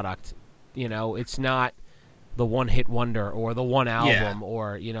product. It's not the one hit wonder or the one album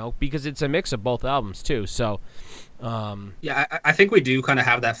or because it's a mix of both albums too. So I think we do kind of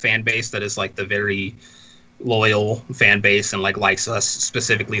have that fan base that is like the very loyal fan base and like likes us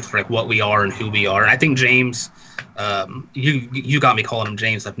specifically for like what we are and who we are. And I think James, you got me calling him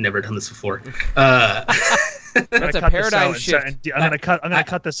James. I've never done this before. That's a paradigm shift. I'm gonna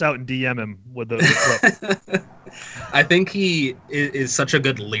cut this out and DM him with the clip. I think he is such a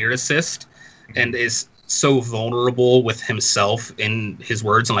good lyricist and is so vulnerable with himself in his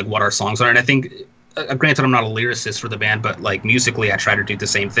words and like what our songs are. And I think, granted, I'm not a lyricist for the band, but like musically, I try to do the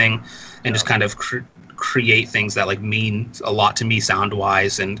same thing and just kind of create things that like mean a lot to me sound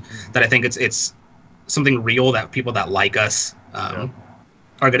wise, and that I think it's something real that people that like us are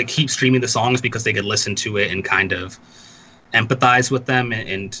going to keep streaming the songs because they could listen to it and kind of empathize with them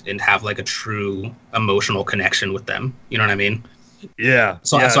and have like a true emotional connection with them. You know what I mean? Yeah.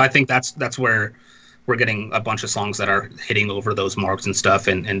 So I think that's where we're getting a bunch of songs that are hitting over those marks and stuff,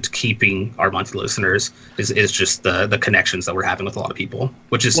 and keeping our monthly listeners is just the connections that we're having with a lot of people,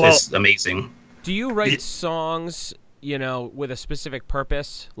 which is amazing. Do you write songs, with a specific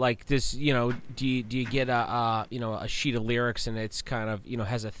purpose? Like this, do you get a sheet of lyrics and it's kind of,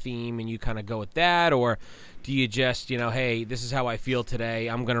 has a theme and you kind of go with that? Or do you just, hey, this is how I feel today,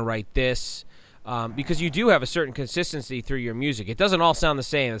 I'm going to write this? Because you do have a certain consistency through your music. It doesn't all sound the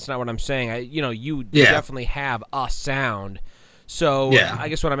same. That's not what I'm saying. You definitely have a sound. So I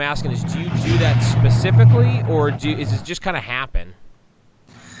guess what I'm asking is, do you do that specifically, or is it just kind of happen?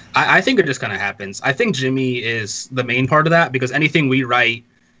 I think it just kind of happens. I think Jimmy is the main part of that because anything we write,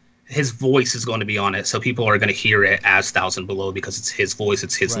 his voice is going to be on it. So people are going to hear it as Thousand Below because it's his voice,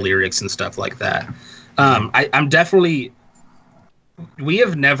 it's his lyrics and stuff like that. I'm definitely, we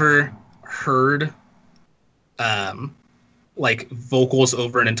have never heard like vocals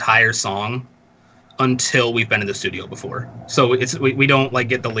over an entire song until we've been in the studio before. So we don't like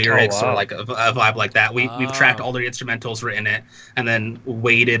get the lyrics or like a vibe like that. We've tracked all the instrumentals, written it, and then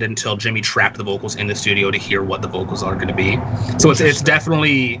waited until Jimmy tracked the vocals in the studio to hear what the vocals are going to be. So it's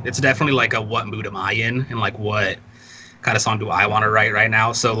definitely like a what mood am I in, and like what kind of song do I want to write right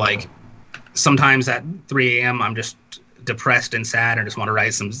now. So like sometimes at 3 a.m. I'm just depressed and sad and just want to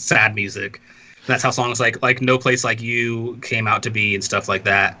write some sad music. That's how songs like No Place Like You came out to be and stuff like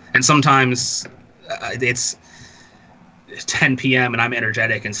that. And sometimes it's 10 p.m. and I'm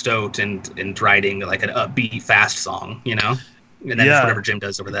energetic and stoked and writing like an upbeat, fast song, and then it's whatever Jim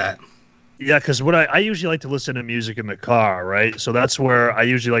does over that. Yeah, because what I usually like to listen to music in the car, right? So that's where I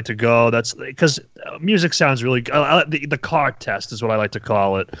usually like to go. That's because music sounds really good. The car test is what I like to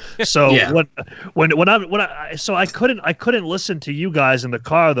call it. So I couldn't listen to you guys in the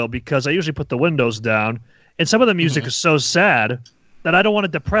car though, because I usually put the windows down, and some of the music is so sad that I don't want to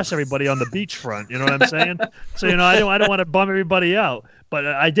depress everybody on the beachfront. You know what I'm saying? So I don't want to bum everybody out. But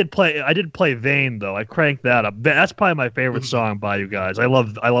I did play Vain though. I cranked that up. That's probably my favorite song by you guys. I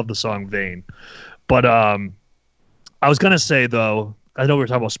love the song Vain. But I was gonna say though, I know we were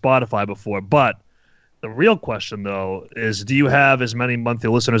talking about Spotify before, but the real question though is, do you have as many monthly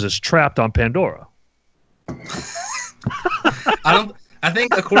listeners as Trapped on Pandora? I I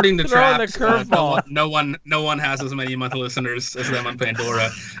think according to Throwing the Traps, curveball. no one has as many monthly listeners as them on Pandora.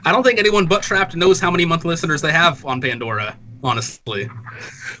 I don't think anyone but Trapped knows how many monthly listeners they have on Pandora. Honestly.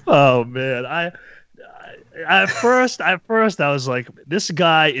 Oh man, at first I was like, this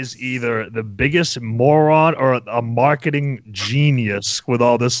guy is either the biggest moron or a marketing genius with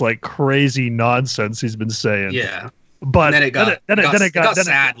all this like crazy nonsense he's been saying. Yeah. But And then it got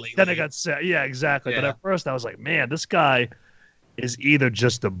sad lately. Then it got sad. Yeah, exactly. But Yeah. at first I was like, man, this guy is either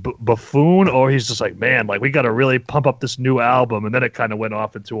just a buffoon or he's just like, man, like we got to really pump up this new album. And then it kind of went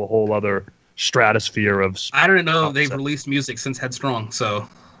off into a whole other stratosphere of. I don't know. They've released music since Headstrong, so.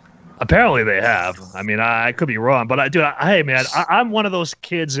 Apparently they have. I mean, I could be wrong, but hey man, I'm one of those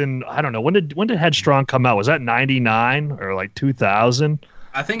kids in, I don't know, when did Headstrong come out? Was that 99 or like 2000?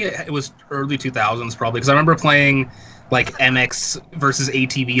 I think it was early 2000s probably, because I remember playing like MX versus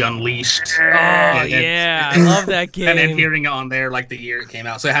ATV Unleashed. Oh yeah, I love that game. And then hearing it on there like the year it came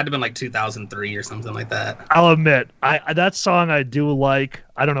out, so it had to have been like 2003 or something like that. I'll admit, that song I do like.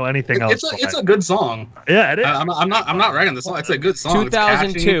 I don't know anything else. It's a good song. Yeah, it is. I'm not ragging the song. It's a good song.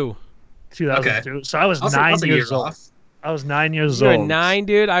 2002. 2002. Okay. So I was I'll say 9 that's a years year old. off. I was 9 years You were old. 9,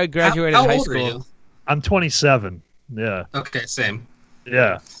 dude. I graduated How high old are school. you? I'm 27. Yeah. Okay, same.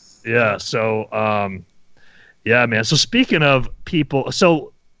 Yeah. So, yeah, man. So speaking of people,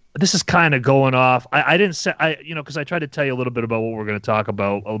 so this is kind of going off. I didn't say, because I tried to tell you a little bit about what we're going to talk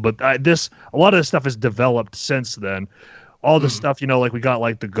about, but a lot of this stuff has developed since then. All the stuff, like we got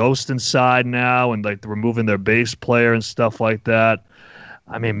like the Ghost inside now, and like removing their bass player and stuff like that.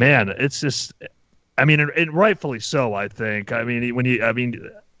 I mean, man, it's just, and rightfully so, I think.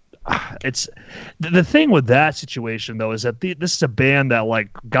 It's the thing with that situation though is that this is a band that like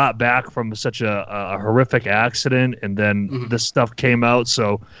got back from such a horrific accident, and then this stuff came out.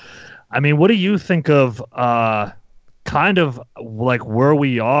 So, I mean, what do you think of kind of like where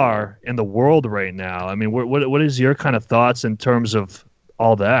we are in the world right now? I mean, what is your kind of thoughts in terms of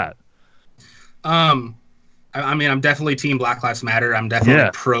all that? I'm definitely Team Black Lives Matter. I'm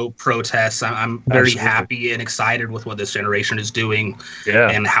definitely pro-protest. I'm very Absolutely. happy and excited with what this generation is doing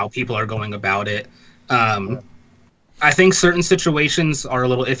and how people are going about it. I think certain situations are a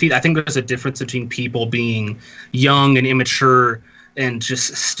little iffy. I think there's a difference between people being young and immature and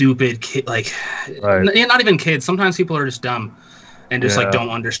just stupid, not even kids. Sometimes people are just dumb and just like don't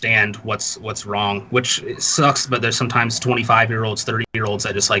understand what's wrong, which sucks. But there's sometimes 25-year-olds, 30-year-olds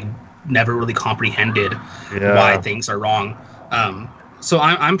that just like never really comprehended why things are wrong. So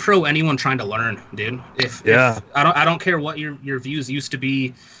I'm pro anyone trying to learn, dude. If I don't care what your views used to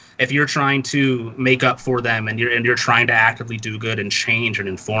be, if you're trying to make up for them and you're trying to actively do good and change and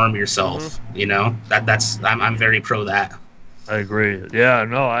inform yourself, I'm very pro that. I agree. Yeah,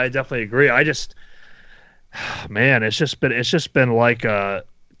 no, I definitely agree. I just, man, it's just been like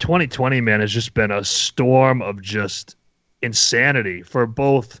 2020, man, has just been a storm of just insanity for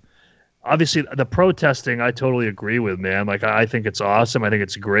both. Obviously, the protesting, I totally agree with, man. Like, I think it's awesome. I think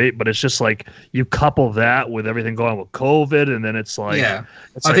it's great. But it's just like you couple that with everything going on with COVID, and then it's like, I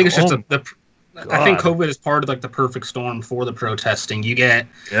think it's just I think COVID is part of like the perfect storm for the protesting. You get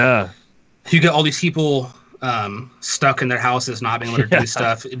all these people stuck in their houses, not being able to do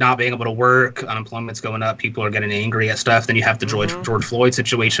stuff, not being able to work, unemployment's going up, people are getting angry at stuff. Then you have the George Floyd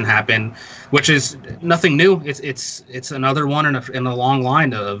situation happen, which is nothing new. It's another one in a long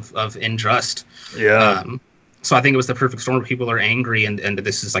line of unjust. So I think it was the perfect storm where people are angry and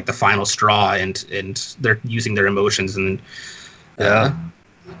this is like the final straw and they're using their emotions and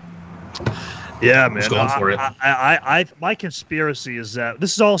yeah, man. Going for it. My conspiracy is that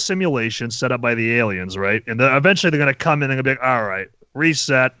this is all simulation set up by the aliens, right? And eventually they're going to come in and be like, all right,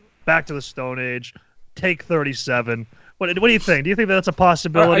 reset, back to the Stone Age, take 37. What do you think? Do you think that's a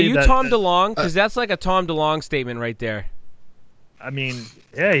possibility? Are you Tom DeLonge? Because that's like a Tom DeLonge statement right there. I mean,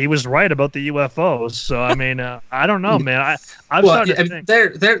 yeah, he was right about the UFOs. So I mean, I don't know, man. I'm starting to think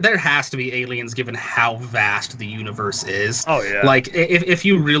there has to be aliens given how vast the universe is. Oh yeah. Like if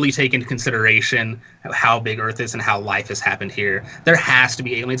you really take into consideration how big Earth is and how life has happened here, there has to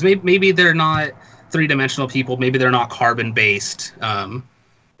be aliens. Maybe they're not three-dimensional people. Maybe they're not carbon-based.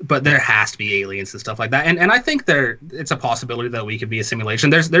 But there has to be aliens and stuff like that. And I think it's a possibility that we could be a simulation.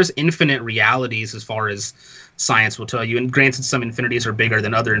 There's infinite realities as far as science will tell you. And granted, some infinities are bigger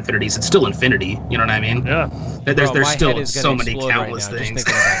than other infinities. It's still infinity. You know what I mean? Yeah. There's still so many countless right now, things.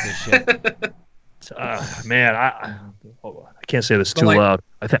 just thinking about this shit. Man, I can't say this But, too like- loud.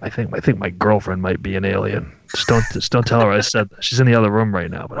 I think my girlfriend might be an alien. Just don't tell her I said that. She's in the other room right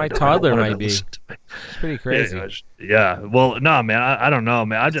now. But My I don't toddler want her might to be. listen to me. It's pretty crazy. Yeah. Well, no, man. I don't know,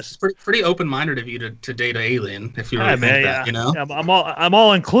 man. I just. It's pretty open-minded of you to date an alien, if you really Yeah, think man, that, yeah. you know? Yeah, I'm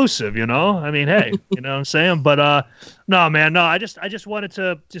all inclusive, you know. I mean, hey, you know what I'm saying? But no, man, no. I just wanted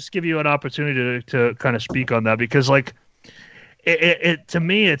to just give you an opportunity to kind of speak on that because, like, it to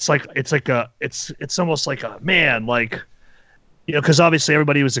me, it's almost like a man, like, you know, because obviously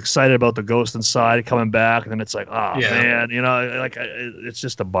everybody was excited about the Ghost Inside coming back, and then it's like, oh Yeah. man, you know, like it's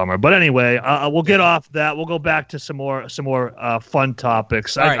just a bummer. But anyway, we'll get off that. We'll go back to some more fun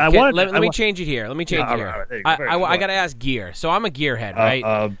topics. All right, I wanted. let me change it here. Let me change Yeah, it here. all right, there you go. Very I good. got to ask gear. So I'm a gearhead, right?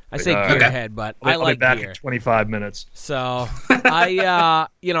 I say all right. gearhead, but I I'll be like back gear. in 25 minutes. So I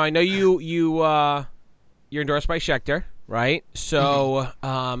I know you're endorsed by Schecter, right? So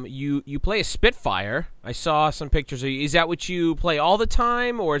you play a Spitfire. I saw some pictures of you. Is that what you play all the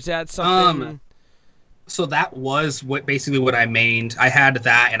time, or is that something? So that was what I mained. I had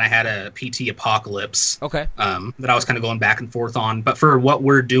that, and I had a PT Apocalypse. Okay. That I was kind of going back and forth on. But for what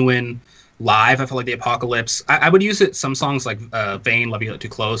we're doing live, I feel like the Apocalypse, I would use it some songs like Vain, Love You Too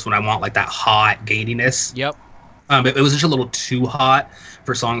Close, when I want like that hot gatiness. Yep. It was just a little too hot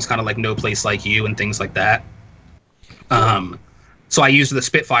for songs kind of like No Place Like You and things like that. So I used the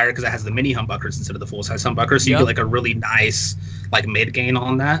Spitfire because it has the mini humbuckers instead of the full-size humbuckers, so you Yep. get like a really nice like mid-gain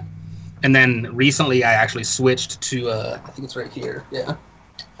on that. And then recently I actually switched to, I think it's right here, yeah,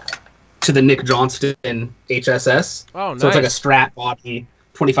 to the Nick Johnston HSS. Oh, nice. So it's like a Strat body,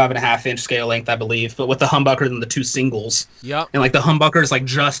 25.5-inch scale length, I believe, but with the humbucker and the two singles. Yep. And like the humbucker is like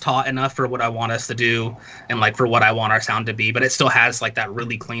just hot enough for what I want us to do and like for what I want our sound to be, but it still has like that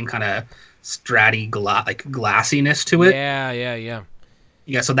really clean kind of stratty glassiness to it. Yeah.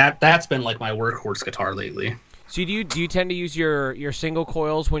 Yeah, so that's been like my workhorse guitar lately. So do you tend to use your single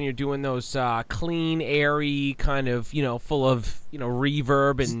coils when you're doing those clean, airy kind of, you know, full of, you know,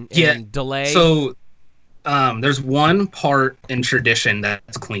 reverb and delay? So there's one part in Tradition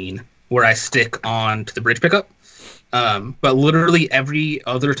that's clean where I stick on to the bridge pickup. But literally every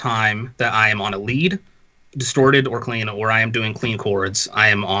other time that I am on a lead, distorted or clean, or I am doing clean chords, I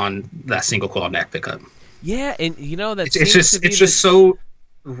am on that single coil neck pickup. Yeah, and you know that It's just so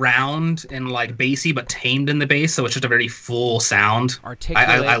round and like bassy, but tamed in the bass, so it's just a very full sound. articulate.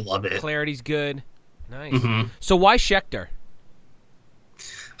 I love it. Clarity's good. Nice. Mhm. So why Schecter?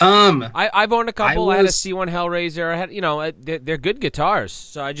 I've owned a couple. I had a C1 Hellraiser. I had, you know, they're good guitars.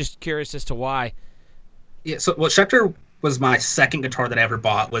 So I'm just curious as to why. Yeah, so Schecter was my second guitar that I ever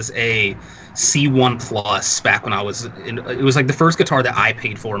bought, was a C1 Plus back when I was it was like the first guitar that I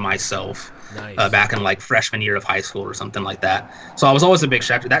paid for myself. Nice. Back in like freshman year of high school or something like that. So I was always a big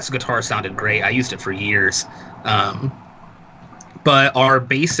Schecter. That guitar sounded great. I used it for years. But our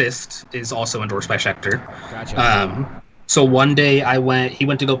bassist is also endorsed by Schecter. Gotcha. So one day he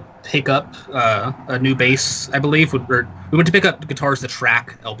went to go pick up a new bass, I believe. We went to pick up guitars to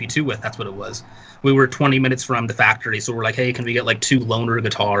track LP2 with. That's what it was. We were 20 minutes from the factory, so we're like, hey, can we get like 2 loaner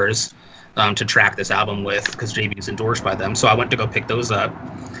guitars to track this album with? Because JB is endorsed by them. So I went to go pick those up.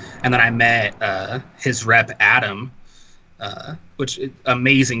 And then I met his rep, Adam, which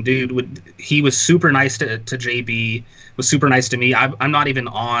amazing dude. He was super nice to JB, was super nice to me. I'm not even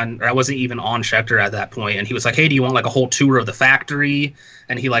on, or I wasn't even on Schecter at that point. And he was like, hey, do you want like a whole tour of the factory?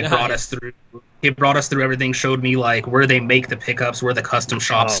 And he like brought us through. He brought us through everything, showed me like where they make the pickups, where the custom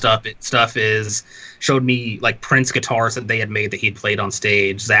shop stuff is, showed me like Prince guitars that they had made that he'd played on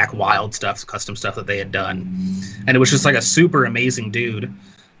stage, Zakk Wylde stuff, custom stuff that they had done. And it was just like a super amazing dude.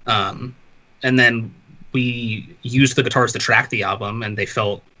 And then we used the guitars to track the album, and they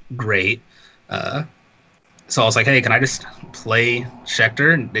felt great. So I was like, hey, can I just play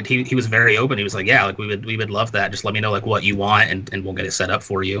Schecter? And he was very open. He was like, yeah, like we would love that. Just let me know like what you want, and we'll get it set up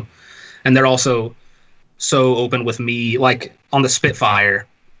for you. And they're also so open with me. Like on the Spitfire,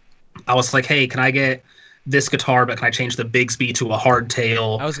 I was like, hey, can I get this guitar, but can I change the Bigsby to a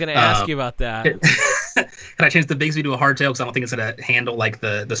hardtail? I was going to ask you about that. Can I change the Bigsby to a hardtail, because I don't think it's going to handle like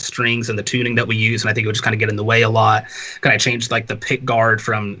the strings and the tuning that we use, and I think it would just kind of get in the way a lot. Can I change like the pick guard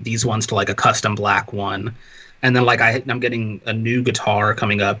from these ones to like a custom black one? And then like I'm getting a new guitar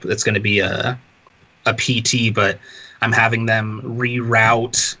coming up that's going to be a PT, but I'm having them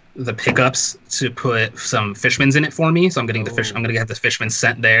reroute the pickups to put some Fishmans in it for me. So I'm getting I'm going to get the Fishman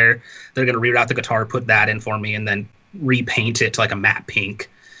sent there. They're going to reroute the guitar, put that in for me, and then repaint it to like a matte pink.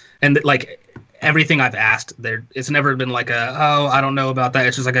 And like everything I've asked, it's never been like I don't know about that.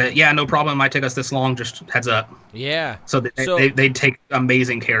 It's just like yeah, no problem. It might take us this long. Just heads up. Yeah. So they take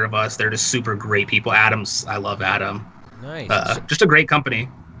amazing care of us. They're just super great people. I love Adam. Nice. Just a great company.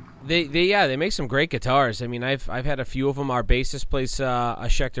 They make some great guitars. I mean, I've had a few of them. Our bassist plays a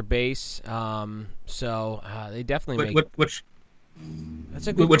Schecter bass, so they definitely make. That's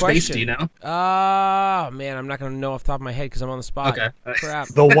a good which question. bass do you know? Man, I'm not gonna know off the top of my head because I'm on the spot. Okay. Crap.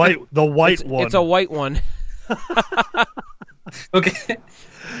 The white one. It's a white one. Okay.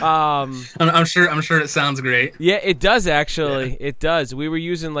 I'm sure it sounds great. Yeah, it does actually. Yeah. It does. We were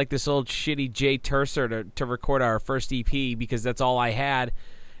using like this old shitty Jay Tercer to record our first EP because that's all I had.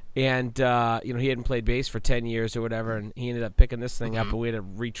 And he hadn't played bass for 10 years or whatever, and he ended up picking this thing up, and we had to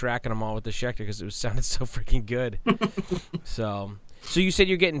retracking them all with the Schecter because it sounded so freaking good. So you said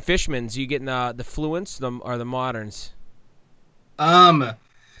you're getting Fishmans. You getting the Fluents or the Moderns? I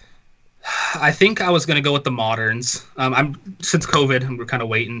think I was gonna go with the Moderns. Since COVID, we're kind of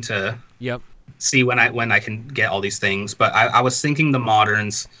waiting to see when I can get all these things. But I was thinking the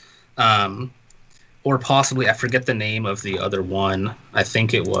Moderns. Or possibly, I forget the name of the other one. I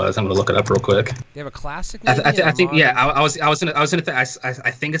think it was. I'm gonna look it up real quick. They have a classic. I think yeah. I was gonna. I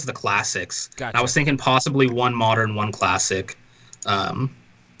think it's the classics. Gotcha. I was thinking possibly one modern, one classic.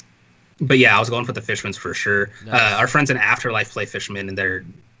 But yeah, I was going for the Fishmans for sure. Nice. Our friends in Afterlife play Fishman, and they're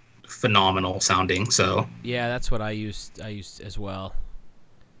phenomenal sounding. So yeah, that's what I used as well.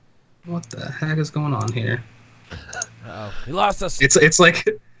 What the heck is going on here? Uh-oh, he lost us. It's like.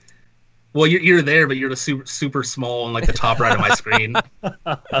 Well, you're there, but you're the super small on like the top right of my screen.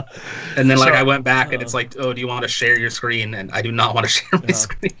 And then I went back and it's like, oh, do you want to share your screen? And I do not want to share my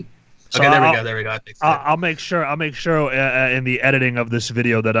screen. So okay, there we go. I'll make sure in the editing of this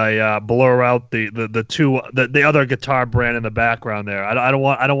video that I blur out the other guitar brand in the background there. I don't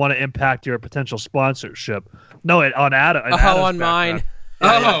want to impact your potential sponsorship. No, on Adam. On mine.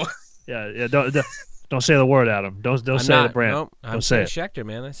 Yeah. Don't say the word, Adam. Don't say the brand. Nope, don't say it. Schecter,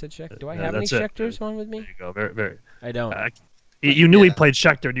 man. I said Schecter. Do I have any Schechters on with me? There you go. Very, very. I don't. You knew he played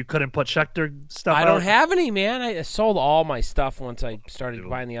Schecter, and you couldn't put Schecter stuff I don't have any, man. I sold all my stuff once I started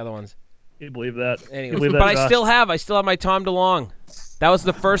buying the other ones. Can you believe that? Anyway, but I still have my Tom DeLonge. That was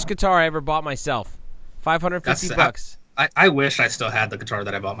the first guitar I ever bought myself. $550. I wish I still had the guitar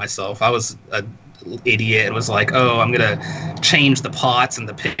that I bought myself. I was an idiot and was like, oh, I'm going to change the pots and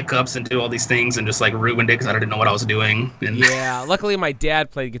the pickups and do all these things and just like ruined it because I didn't know what I was doing. And yeah, luckily my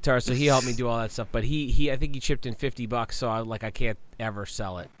dad played guitar, so he helped me do all that stuff. But he I think he chipped in $50, so I can't ever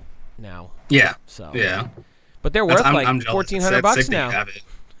sell it now. Yeah. So yeah. But they're worth like $1,400 now.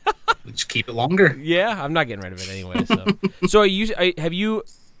 Just keep it longer. Yeah, I'm not getting rid of it anyway. So have you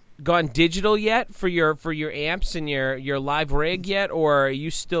gone digital yet for your amps and your live rig yet, or are you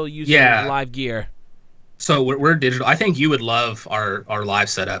still using live gear? So we're digital. I think you would love our live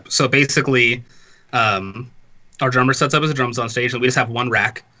setup. So basically, our drummer sets up his drums on stage, and we just have one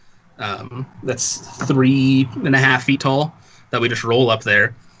rack that's 3.5 feet tall that we just roll up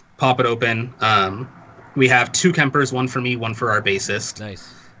there, pop it open. We have two Kempers, one for me, one for our bassist.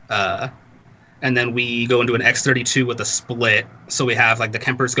 Nice. And then we go into an X32 with a split. So we have like the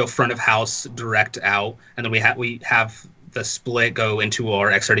Kempers go front of house direct out, and then we have the split go into our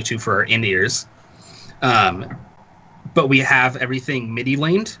X32 for our in-ears. But we have everything MIDI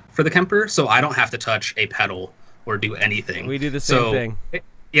laned for the Kemper, so I don't have to touch a pedal or do anything. We do the same thing.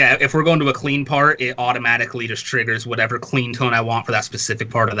 Yeah, if we're going to a clean part, it automatically just triggers whatever clean tone I want for that specific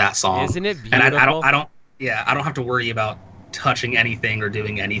part of that song. Isn't it beautiful? And I don't have to worry about touching anything or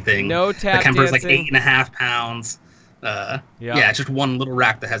doing anything. No tap dancing. The Kemper's like 8.5 pounds. Yeah, it's just one little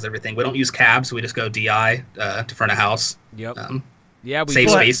rack that has everything. We don't use cabs. We just go DI to front of house. Yep. Yeah, we save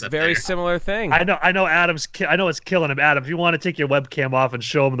space up very there. Similar thing. I know. I know it's killing him. Adam, if you want to take your webcam off and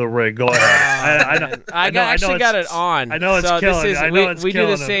show him the rig, go ahead. I actually got it on. I know it's killing him. We do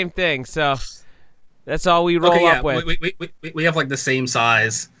the same thing. So that's all we roll up with. We have like the same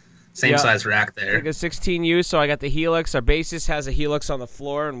size size rack there. Like a 16U. So I got the Helix. Our bassist has a Helix on the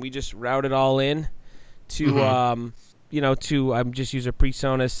floor, and we just route it all in to I just use a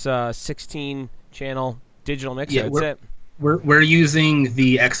PreSonus 16 channel digital mixer. Yeah, that's it. We're using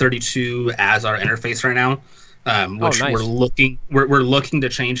the X32 as our interface right now, which nice. we're looking to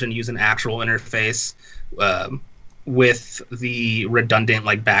change and use an actual interface with the redundant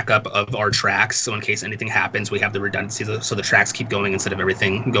like backup of our tracks. So in case anything happens, we have the redundancy, so the tracks keep going instead of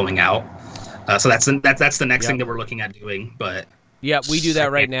everything going out. So that's the next thing that we're looking at doing. But yeah, we do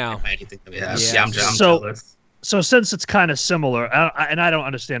that right now. I'm jealous. So since it's kind of similar, and I don't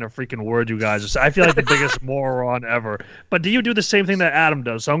understand a freaking word you guys are saying, I feel like the biggest moron ever. But do you do the same thing that Adam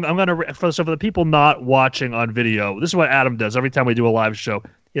does? So I'm going to, for the people not watching on video, this is what Adam does every time we do a live show.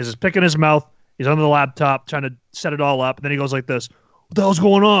 He has his pick in his mouth. He's on the laptop trying to set it all up. And then he goes like this, what the hell's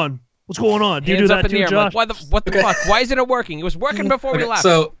going on? What's going on? Do you Hands do up that in the too, air. I'm Josh? like, what the fuck? Why isn't it working? It was working before we left.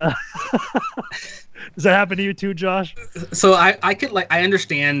 So Does that happen to you too, Josh? So I could like I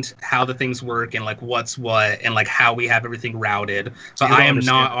understand how the things work and like what's what and like how we have everything routed. So You don't I am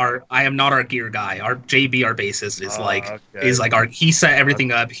understand. not our gear guy. Our JB, our bassist, Okay. is like our he set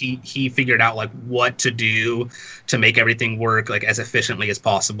everything up. He figured out like what to do to make everything work like as efficiently as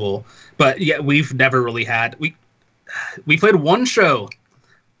possible. But yeah, we've never really had we played one show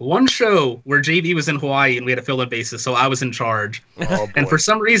where JB was in Hawaii and we had a fill-in bassist, so I was in charge. Oh, And boy. for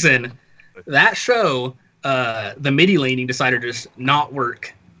some reason, that show, the MIDI laning decided to just not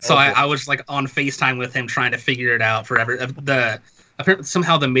work. So Oh, boy. I was like on FaceTime with him trying to figure it out forever. Apparently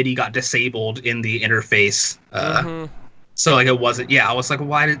somehow the MIDI got disabled in the interface. So like it wasn't. Yeah, I was like,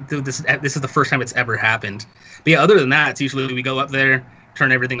 why did this? This is the first time it's ever happened. But yeah, other than that, it's usually we go up there,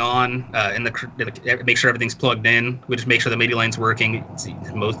 turn everything on, and make sure everything's plugged in. We just make sure the MIDI lane's working.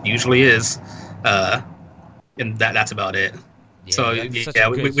 Most usually is, and that's about it. Yeah, So that's such yeah,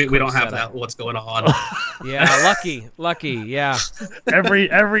 a good, we quick don't have setup. that. What's going on? Yeah, lucky. Yeah.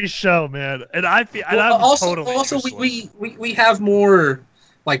 every show, man, and I feel and Well, I'm also, totally also useless. we have more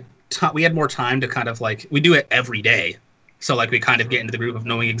like we had more time to kind of like we do it every day. So like we kind of get into the groove of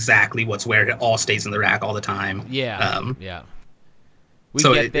knowing exactly what's where. It all stays in the rack all the time. Yeah. Yeah. We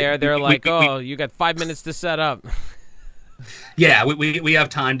so get there, they're we- like, we- "Oh, you got 5 minutes to set up." Yeah, we have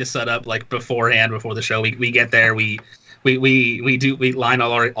time to set up like beforehand before the show. We get there, we line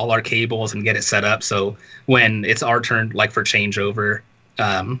all our cables and get it set up. So when it's our turn, like for changeover,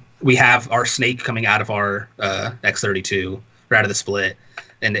 we have our snake coming out of our X32 or out of the split,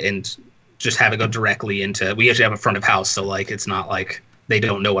 and just have it go directly into. We actually have a front of house, so like it's not like they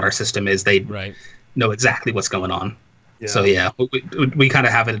don't know what our system is. They Right. know exactly what's going on. Yeah. So yeah, we kind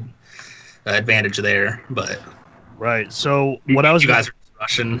of have an advantage there, but Right. So what I was you guys are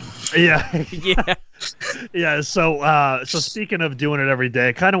Russian. yeah. Yeah. Yeah, so speaking of doing it every day,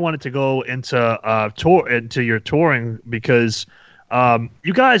 I kind of wanted to go into your touring because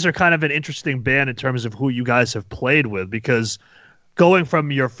you guys are kind of an interesting band in terms of who you guys have played with, because going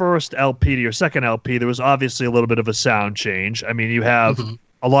from your first LP to your second LP, there was obviously a little bit of a sound change. I mean, you have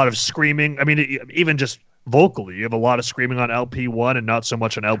a lot of screaming. I mean, even just vocally, you have a lot of screaming on LP1 and not so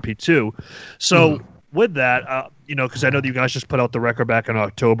much on LP2. So with that, because I know that you guys just put out the record back in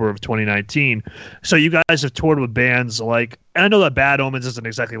October of 2019. So you guys have toured with bands like, and I know that Bad Omens isn't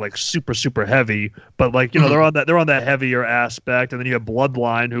exactly like super, super heavy, but like, they're on that heavier aspect. And then you have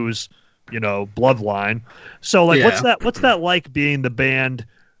Bloodline, who's, Bloodline. So like, Yeah. what's that like being the band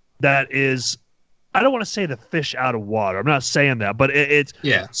that is, I don't want to say the fish out of water. I'm not saying that, but it's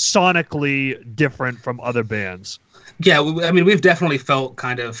Yeah. sonically different from other bands. Yeah, I mean, we've definitely felt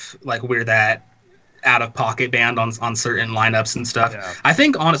kind of like we're that out of pocket band on certain lineups and stuff. Yeah. I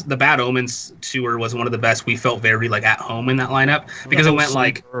think the Bad Omens tour was one of the best. We felt very like at home in that lineup because it went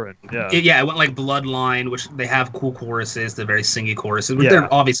like it went like Bloodline, which they have cool choruses, the very singy choruses. Yeah.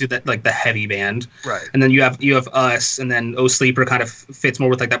 They're obviously that like the heavy band, Right. and then you have us, and then O Sleeper kind of fits more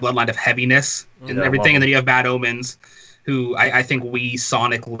with like that Bloodline of heaviness and Yeah, everything, love and then you have Bad Omens, who I think we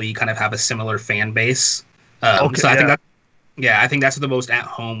sonically kind of have a similar fan base. Okay, So I think yeah. I think that's the most at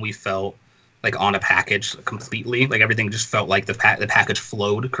home we felt, like on a package completely. Like everything just felt like the package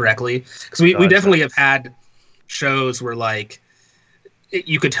flowed correctly. Because we Gotcha. definitely have had shows where like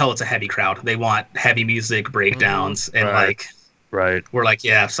you could tell it's a heavy crowd. They want heavy music breakdowns, and Right. like Right. we're like,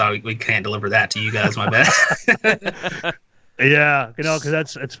 yeah, sorry, we can't deliver that to you guys. My bad. Yeah,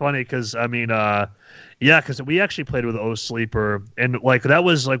 because it's funny because I mean, because we actually played with O Sleeper, and like that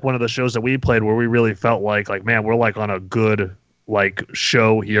was like one of the shows that we played where we really felt like man, we're like on a good like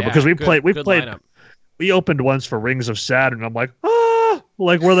show here, Yeah, because we good- played good lineup. we opened once for Rings of Saturn. And I'm like,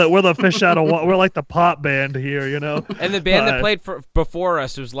 like we're the fish out of water. We're like the pop band here, And the band that Uh, played before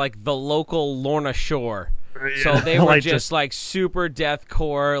us was like the local Lorna Shore. So they were Like, just like super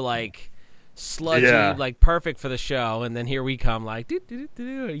deathcore, like sludgy, Yeah. like perfect for the show. And then here we come, like,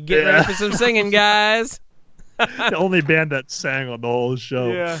 "Doo-doo-doo-doo. You get ready Yeah. for some singing, guys." the only band that sang on the whole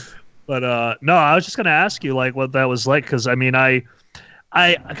show. Yeah. But no, I was just gonna ask you like what that was like, because I mean I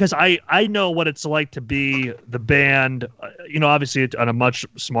know what it's like to be the band, obviously on a much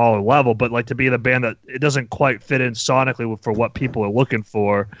smaller level, but like to be the band that it doesn't quite fit in sonically for what people are looking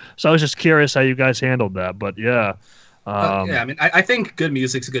for. So I was just curious how you guys handled that. But yeah, Yeah, I mean, I think good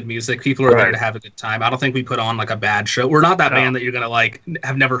music's good music. People are there Right. to have a good time. I don't think we put on like a bad show. We're not that No. band that you're gonna like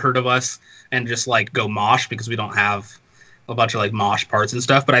have never heard of us and just like go mosh, because we don't have a bunch of like mosh parts and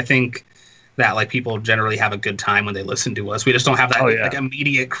stuff. But I think that like people generally have a good time when they listen to us. We just don't have that Oh, yeah. like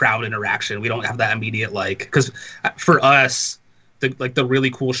immediate crowd interaction. We don't have that immediate like, because for us, the really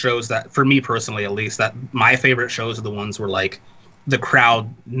cool shows that, for me personally at least, that my favorite shows are the ones where like the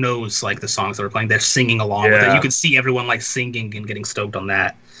crowd knows like the songs that we're playing, they're singing along with it. You could see everyone like singing and getting stoked on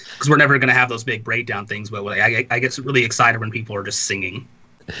that, because we're never gonna have those big breakdown things, but like, I get really excited when people are just singing.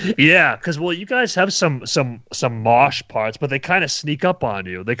 Yeah, because you guys have some mosh parts, but they kind of sneak up on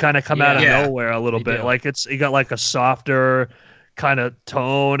you. They kind of come out of nowhere a little bit. Do. Like you got like a softer kind of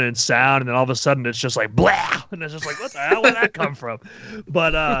tone and sound, and then all of a sudden it's just like blah, and it's just like, what the hell did that come from?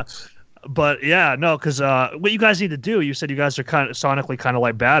 But yeah, no, because what you guys need to do, you said you guys are kind of sonically kind of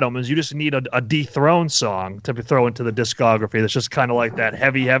like Bad Omens. You just need a dethroned song to throw into the discography. That's just kind of like that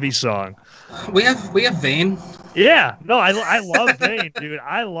heavy song. We have Vain. Yeah, no, I love Vain, dude.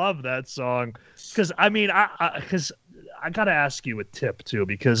 I love that song because I mean, because I gotta ask you a tip too,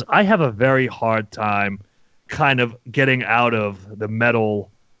 because I have a very hard time kind of getting out of the metal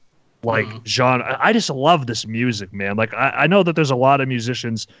like genre. I just love this music, man. Like I know that there's a lot of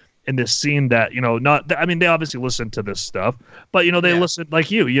musicians in this scene that, you know, they obviously listen to this stuff, but you know, they listen like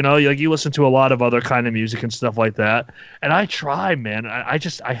you listen to a lot of other kind of music and stuff like that. And I try, man.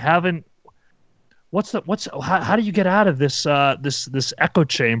 I haven't. How do you get out of this this echo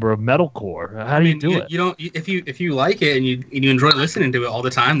chamber of metalcore? How do you do it? You don't, if you like it and you enjoy listening to it all the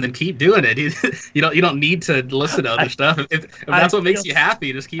time, then keep doing it. You don't need to listen to other stuff. If that's what makes you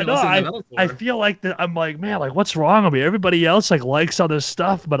happy, just keep listening to metalcore. I feel like I'm like, man, like what's wrong with me? Everybody else like likes other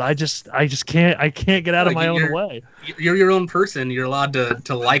stuff, but I just can't get out of my own way. You're your own person. You're allowed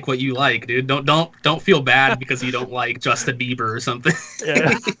to like what you like, dude. Don't feel bad because you don't like Justin Bieber or something.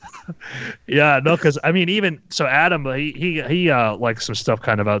 Yeah, no, because I mean, even so, Adam, he likes some stuff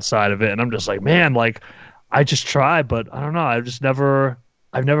kind of outside of it, and I'm just like, man, like I just try, but I don't know,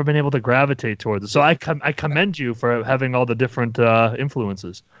 I've never been able to gravitate towards it. So I commend you for having all the different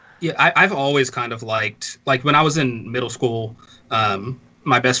influences. Yeah, I've always kind of liked, like when I was in middle school,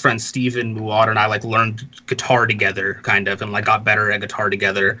 my best friend Steven Muwater and I like learned guitar together, kind of, and like got better at guitar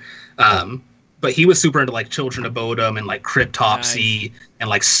together. But he was super into like Children of Bodom and like Cryptopsy and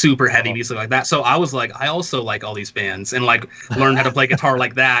like super heavy music like that. So I was like, I also like all these bands and like learned how to play guitar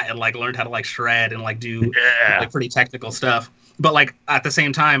like that and like learned how to like shred and like do like pretty technical stuff. But like at the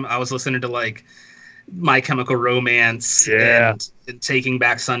same time, I was listening to like My Chemical Romance and Taking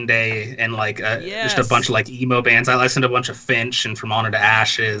Back Sunday and like just a bunch of like emo bands. I listened to a bunch of Finch and From Honor to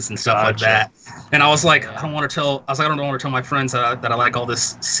Ashes and stuff like that. And I was like, I don't want to tell my friends that I like all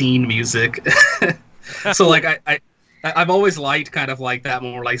this scene music. So like I've always liked kind of like that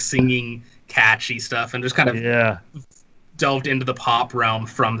more like singing catchy stuff and just kind of delved into the pop realm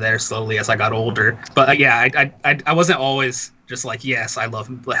from there slowly as I got older. But I wasn't always just like, yes, I love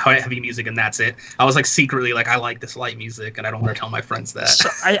heavy music and that's it. I was like secretly like, I like this light music and I don't want to tell my friends that. So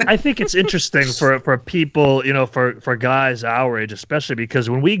I think it's interesting for people, you know, for guys our age, especially because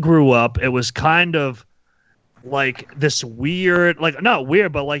when we grew up, it was kind of like this weird, like not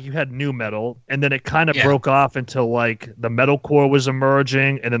weird, but like you had new metal and then it kind of broke off until like the metalcore was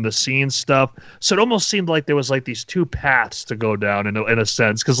emerging and then the scene stuff. So it almost seemed like there was like these two paths to go down in a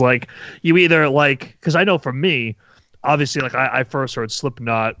sense. Cause like you either like, cause I know for me, obviously, like I first heard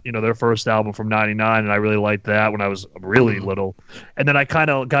Slipknot, you know, their first album from '99, and I really liked that when I was really little. And then I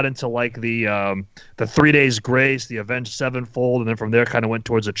kind of got into like the 3 Days Grace, the Avenged Sevenfold, and then from there kind of went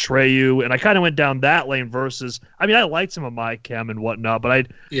towards Atreyu, and I kind of went down that lane. Versus, I mean, I liked some of My Chem and whatnot, but I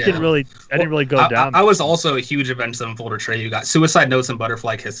didn't really go down. I was also a huge Avenged Sevenfold Atreyu guy. Suicide Notes and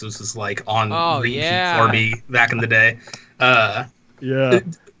Butterfly Kisses was like on repeat for me back in the day.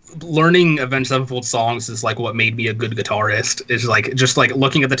 Learning Avenged Sevenfold songs is like what made me a good guitarist. Is like just like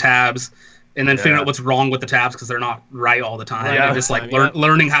looking at the tabs and then figuring out what's wrong with the tabs because they're not right all the time. And just like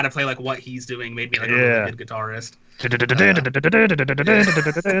learning how to play like what he's doing made me like a really good guitarist.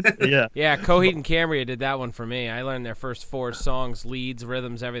 Yeah, Coheed and Cambria did that one for me. I learned their first 4 songs, leads,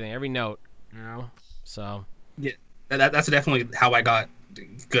 rhythms, everything, every note. You know, so yeah, that's definitely how I got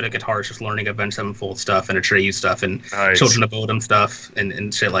good at guitar, is just learning Avenged Sevenfold stuff and Atreyu stuff and Children of Bodom stuff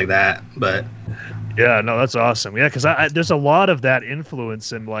and shit like that. But yeah, no, that's awesome. Yeah, because there's a lot of that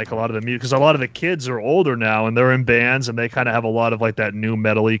influence in like a lot of the music, because a lot of the kids are older now and they're in bands and they kind of have a lot of like that new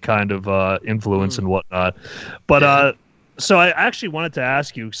metal-y kind of influence and whatnot. But so I actually wanted to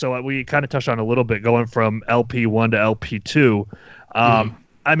ask you, so we kind of touched on a little bit going from LP1 to LP2.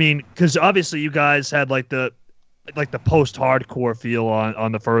 I mean, because obviously you guys had like the post-hardcore feel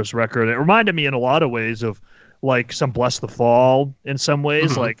on the first record. It reminded me in a lot of ways of like some Bless the Fall in some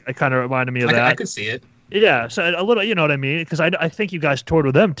ways. Like it kind of reminded me of that. I could see it. Yeah, so a little, you know what I mean? Because I think you guys toured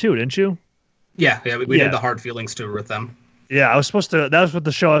with them too, didn't you? Yeah, we did the Hard Feelings tour with them. Yeah, I was supposed to. That was what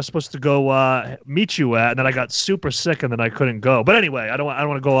the show I was supposed to go meet you at, and then I got super sick, and then I couldn't go. But anyway, I don't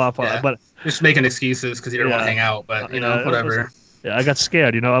want to go off. But just making excuses because you don't want to hang out. But whatever. Yeah, I got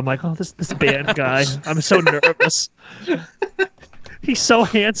scared. I'm like, oh, this band guy. I'm so nervous. He's so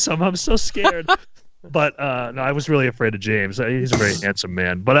handsome. I'm so scared. But no, I was really afraid of James. He's a very handsome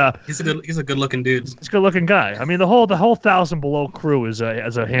man. But he's a good looking dude. He's a good looking guy. I mean, the whole 1,000 Below crew is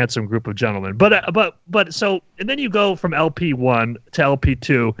a handsome group of gentlemen. But so, and then you go from LP1 to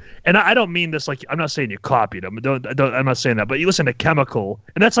LP2, and I don't mean this like, I'm not saying you copied them. I'm not saying that. But you listen to Chemical,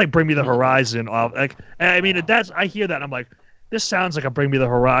 and that's like Bring Me the Horizon. Like, I mean, I hear that, and I'm like, this sounds like a Bring Me the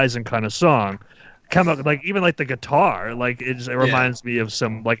Horizon kind of song. Chemical, like even like the guitar, like it reminds me of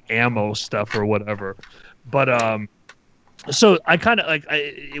some like Ammo stuff or whatever. But so I kind of like,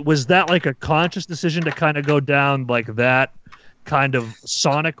 was that like a conscious decision to kind of go down like that kind of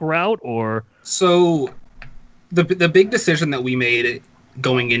sonic route, or? So the big decision that we made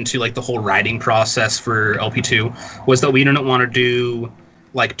going into like the whole writing process for LP2 was that we didn't want to do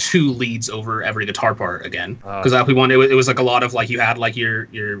like 2 leads over every guitar part again, because we wanted it was like a lot of like, you had like your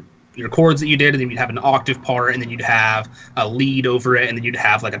chords that you did, and then you'd have an octave part, and then you'd have a lead over it, and then you'd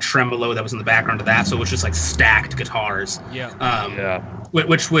have like a tremolo that was in the background of that. So it was just like stacked guitars.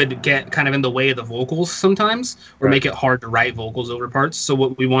 Which would get kind of in the way of the vocals sometimes, or make it hard to write vocals over parts. So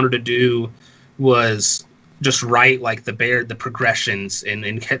what we wanted to do was just write like the progressions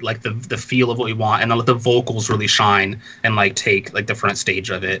and hit like the feel of what we want, and then let the vocals really shine and like take like the front stage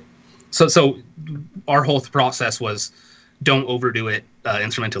of it. So our whole process was, don't overdo it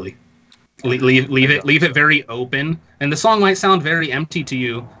instrumentally. Leave it very open, and the song might sound very empty to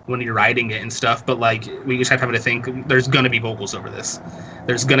you when you're writing it and stuff, but like we just have to think there's gonna be vocals over this.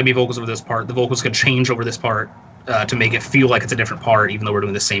 There's gonna be vocals over this part. The vocals could change over this part to make it feel like it's a different part, even though we're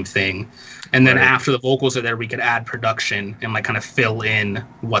doing the same thing. And then after the vocals are there, we could add production and like kind of fill in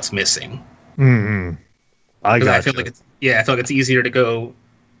what's missing. Mm-hmm. I feel like it's easier to go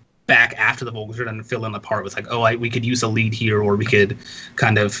back after the vocals are done and fill in the part with like, we could use a lead here, or we could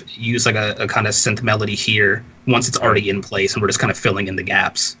kind of use like a kind of synth melody here once it's already in place, and we're just kind of filling in the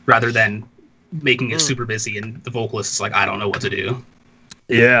gaps rather than making it super busy and the vocalist is like, I don't know what to do.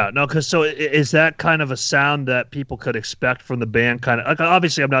 Yeah, no, because so is that kind of a sound that people could expect from the band? Kind of like,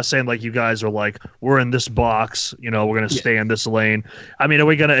 obviously, I'm not saying like you guys are like, we're in this box, we're gonna stay in this lane. I mean, are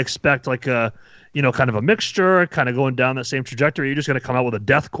we gonna expect like a kind of a mixture, kind of going down that same trajectory? You're just going to come out with a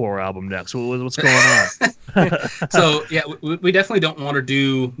deathcore album next. What's going on? So, yeah, we definitely don't want to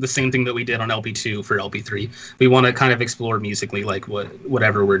do the same thing that we did on LP2 for LP3. We want to kind of explore musically, like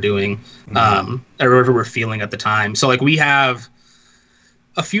whatever we're doing, or whatever we're feeling at the time. So, like, we have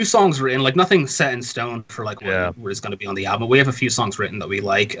a few songs written, like nothing set in stone for like what is going to be on the album. We have a few songs written that we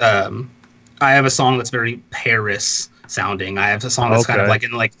like. I have a song that's very Paris sounding. I have a song that's kind of like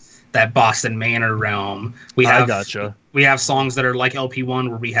in like that Boston Manor realm. We have songs that are like LP1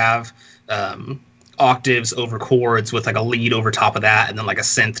 where we have octaves over chords with like a lead over top of that, and then like a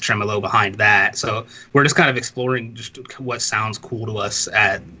synth tremolo behind that. So we're just kind of exploring just what sounds cool to us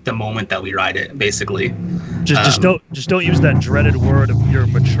at the moment that we write it, basically. Just don't use that dreaded word of you're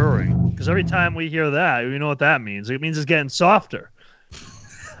maturing, because every time we hear that, we know what that means. It means it's getting softer.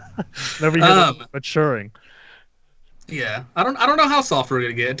 Whenever you hear maturing. Yeah, I don't know how soft we're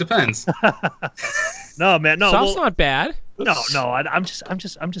gonna get. It depends. No, man, no. Soft's not bad. No. I'm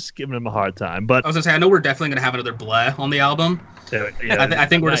just giving him a hard time. But I was gonna say, I know we're definitely gonna have another bleh on the album. Yeah, I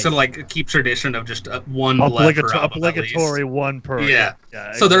think we're just gonna like keep tradition of just one bleh per album, obligatory one per. Yeah.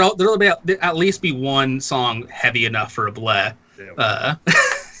 So there'll be at least be one song heavy enough for a bleh.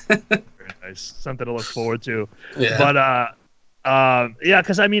 Very nice. Something to look forward to. Yeah. But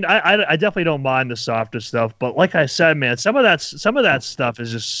because I mean, I definitely don't mind the softer stuff, but like I said, man, some of that stuff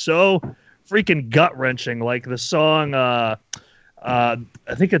is just so freaking gut wrenching. Like the song, I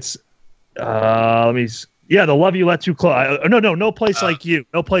think it's the Love You Let Too Close. No Place Like You.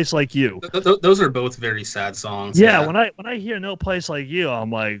 No Place Like You. Those are both very sad songs. Yeah, when I hear No Place Like You,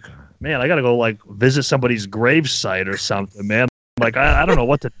 I'm like, man, I gotta go like visit somebody's gravesite or something, man. Like I don't know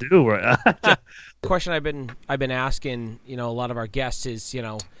what to do. Right? Question I've been asking, a lot of our guests is,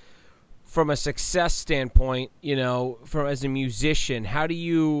 from a success standpoint, as a musician,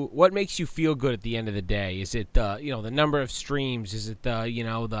 what makes you feel good at the end of the day? Is it the number of streams? Is it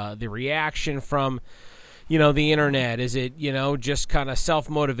the reaction from the internet? Is it just kind of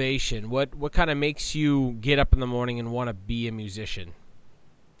self-motivation? What kind of makes you get up in the morning and want to be a musician?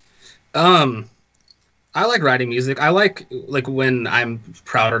 I like writing music. I like when I'm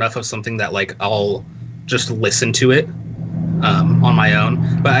proud enough of something that like I'll just listen to it on my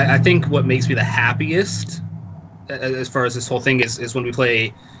own. But I think what makes me the happiest as far as this whole thing is when we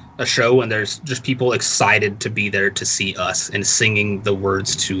play a show and there's just people excited to be there to see us and singing the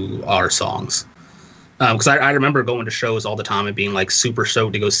words to our songs. Because I remember going to shows all the time and being like super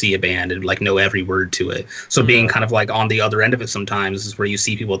stoked to go see a band and like know every word to it. So being kind of like on the other end of it sometimes is where you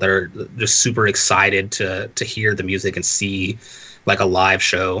see people that are just super excited to hear the music and see like a live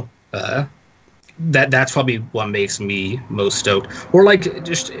show. That's probably what makes me most stoked. Or like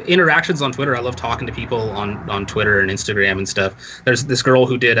just interactions on Twitter. I love talking to people on Twitter and Instagram and stuff. There's this girl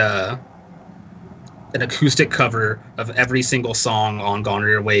who did an acoustic cover of every single song on Gone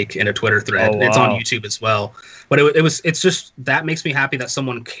Your Wake in a Twitter thread. Oh, wow. It's on YouTube as well. But it's just, that makes me happy that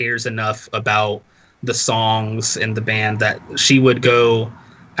someone cares enough about the songs and the band that she would go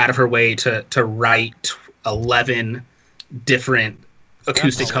out of her way to write 11 different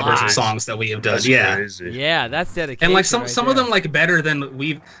acoustic covers of songs that we have done. That's Yeah. crazy. Yeah, that's dedication. And like some right of there. them like better than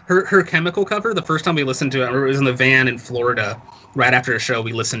her Chemical cover. The first time we listened to it, I remember it was in the van in Florida right after a show.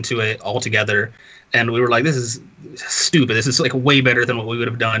 We listened to it all together. And we were like, this is stupid. This is like way better than what we would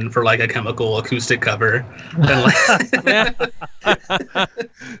have done for like a Chemical acoustic cover. And like,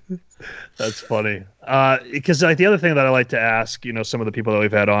 That's funny. Because like the other thing that I like to ask, some of the people that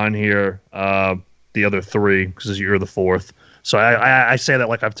we've had on here, the other three, because you're the fourth. So I say that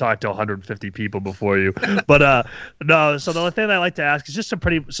like I've talked to 150 people before you, but no. So the other thing that I like to ask is just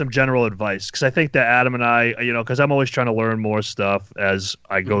some general advice, because I think that Adam and I, because I'm always trying to learn more stuff as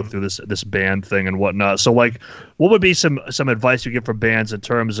I go through this band thing and whatnot. So like, what would be some advice you give for bands in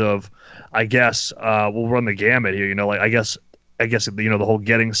terms of, I guess we'll run the gamut here. Like I guess the whole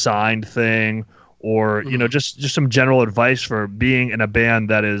getting signed thing, or just some general advice for being in a band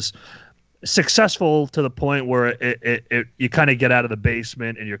that is successful to the point where it you kind of get out of the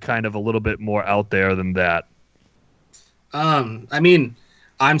basement and you're kind of a little bit more out there than that. I mean,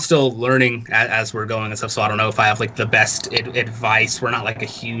 I'm still learning as we're going and stuff, so I don't know if I have like the best advice. We're not like a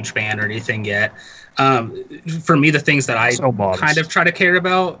huge band or anything yet. For me, the things that I kind of try to care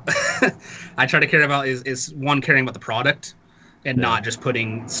about, is one, caring about the product and not just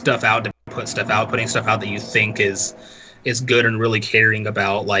putting stuff out to put stuff out, putting stuff out that you think is good, and really caring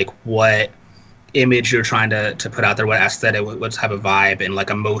about like what image you're trying to put out there, what aesthetic, what type of vibe and like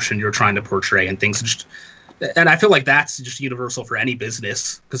emotion you're trying to portray and things. And I feel like that's just universal for any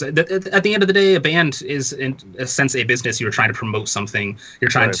business, because at the end of the day, a band is in a sense a business. You're trying to promote something. You're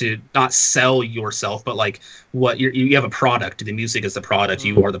trying to not sell yourself, but like what you have a product. The music is the product.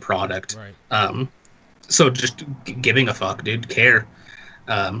 You are the product. Right. So just giving a fuck, dude. Care.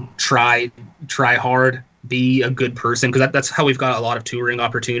 Try hard. Be a good person, because that's how we've got a lot of touring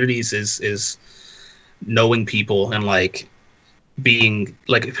opportunities. Is knowing people and like being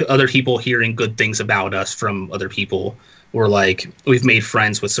like other people, hearing good things about us from other people, or like we've made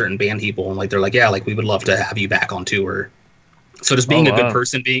friends with certain band people and like they're like, yeah, like we would love to have you back on tour. So just being a good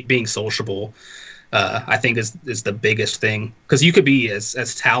person, being sociable, I think is the biggest thing, because you could be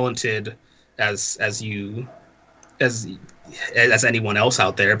as talented as anyone else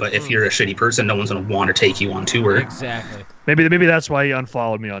out there, but if you're a shitty person, no one's gonna want to take you on tour. Exactly. Maybe that's why he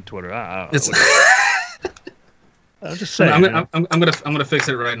unfollowed me on Twitter. I'm just saying. I'm gonna fix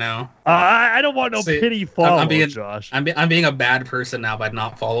it right now. I don't want no pity follow, Josh. I'm being a bad person now by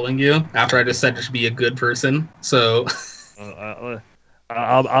not following you after I just said just be a good person. So we'll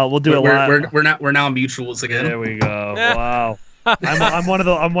do it live. We're now mutuals again. There we go. Wow. I'm one of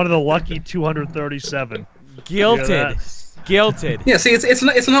the lucky 237. Guilted. Yeah, see,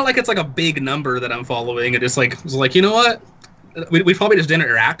 it's not like it's like a big number that I'm following. It just like you know what, we probably just didn't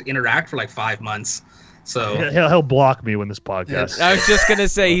interact for like 5 months. So he'll block me when this podcast. I was just gonna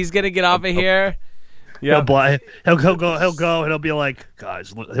say he's gonna get off of here. Yeah, he'll go and he'll be like,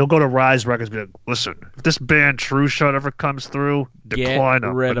 guys, he'll go to Rise Records and be like, listen, if this band True Shot ever comes through, decline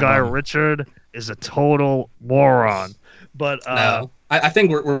him. The guy Richard is a total moron. But no. I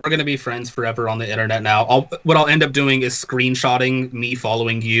think we're going to be friends forever on the internet now. What I'll end up doing is screenshotting me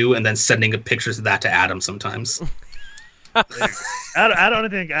following you and then sending pictures of that to Adam sometimes. I don't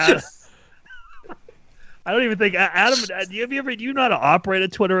even think Adam. Do you know how to operate a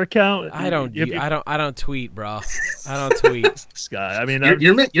Twitter account? I don't tweet, bro. I don't tweet. This guy. I mean,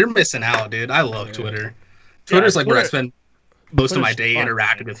 you're missing out, dude. I love Twitter. Twitter's like where I spend most of my day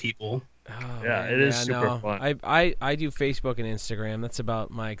interacting with people. Oh, yeah, it is super fun. I do Facebook and Instagram. That's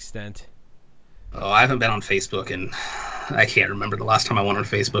about my extent. Oh, I haven't been on Facebook, and I can't remember the last time I went on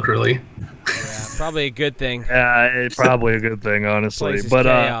Facebook, really. Yeah, probably a good thing. Yeah, it's probably a good thing, honestly. But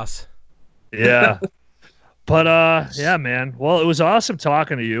chaos. Yeah. But yeah, man. Well, it was awesome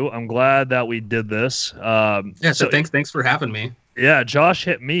talking to you. I'm glad that we did this. So thanks for having me. Yeah, Josh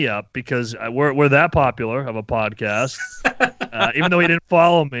hit me up because we're that popular of a podcast. Even though he didn't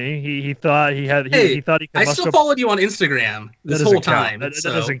follow me, he thought he thought he could. I still followed you on Instagram this whole time. That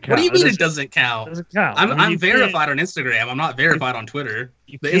so, doesn't count. What do you mean it doesn't count? It doesn't count. I'm verified on Instagram. I'm not verified on Twitter.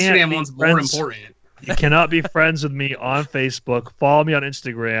 The Instagram one's more important. You cannot be friends with me on Facebook. Follow me on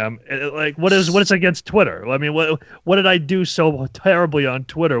Instagram. Like, what is against Twitter? I mean, what did I do so terribly on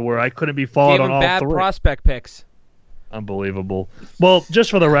Twitter where I couldn't be followed on all bad three? Prospect picks. Unbelievable. Well,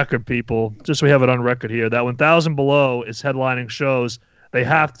 just for the record, people, just so we have it on record here, that 1,000 Below is headlining shows. They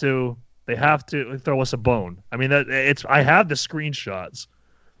have to throw us a bone. I mean, I have the screenshots.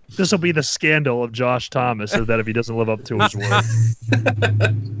 This will be the scandal of Josh Thomas, so that if he doesn't live up to his word.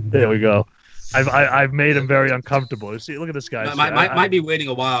 There we go. I've made him very uncomfortable. See, look at this guy. Might be waiting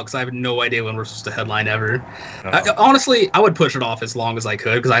a while because I have no idea when we're supposed to headline ever. Honestly, I would push it off as long as I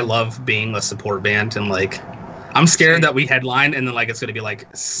could because I love being a support band and like. I'm scared that we headline and then like it's going to be like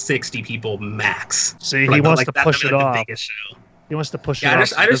 60 people max. See, he wants to push it off. He wants to push it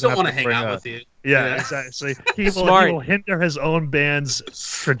off. I just don't want to hang out with you. Yeah, exactly. He will hinder his own band's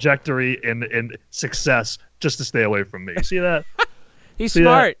trajectory and success just to stay away from me. You see that? He's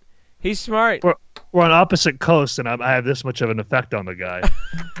smart. He's smart. We're on opposite coasts, and I have this much of an effect on the guy.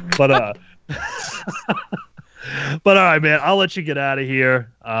 But but all right, man. I'll let you get out of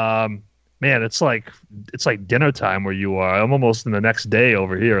here. Man, it's like dinner time where you are. I'm almost in the next day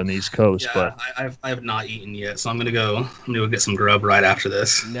over here on the East Coast. Yeah, but I have not eaten yet, so I'm gonna go get some grub right after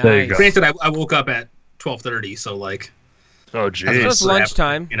this. Nice. There you go. Granted, I woke up at 12:30, so like. Oh geez. It's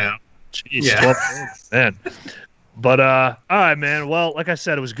lunchtime. You know. Jeez, yeah. 12, man. But all right, man. Well, like I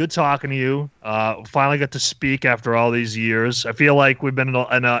said, it was good talking to you. Finally got to speak after all these years. I feel like we've been in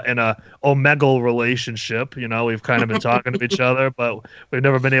a omegle relationship. You know, we've kind of been talking to each other, but we've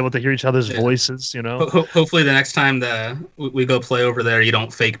never been able to hear each other's voices. You know. Hopefully, the next time we go play over there, you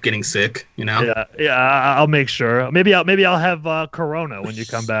don't fake getting sick. You know. Yeah. I'll make sure. Maybe I'll have Corona when you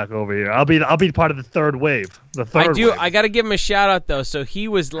come back over here. I'll be part of the third wave. Wave. I got to give him a shout out though. So he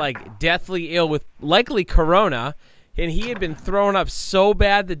was like deathly ill with likely Corona. And he had been thrown up so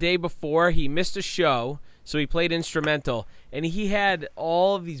bad the day before. He missed a show, so he played instrumental. And he had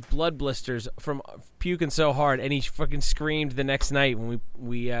all of these blood blisters from puking so hard, and he fucking screamed the next night when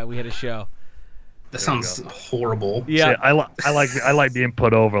we had a show. That sounds horrible. Yeah, I like being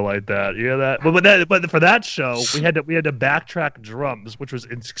put over like that. You hear that? But for that show, we had to backtrack drums, which was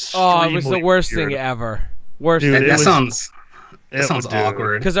extremely. It was the worst weird. thing ever. Worst. Dude, that sounds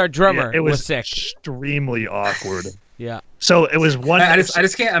awkward. Because our drummer was sick. Extremely awkward. Yeah. So it was one. I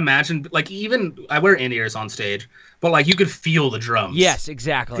just can't imagine. Like even I wear in-ears on stage, but like you could feel the drums. Yes,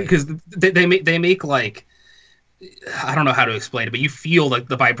 exactly. Because they make like I don't know how to explain it, but you feel like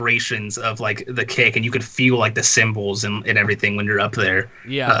the vibrations of like the kick, and you could feel like the cymbals and everything when you're up there.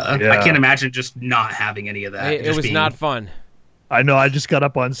 Yeah. I can't imagine just not having any of that. It was not fun. I know. I just got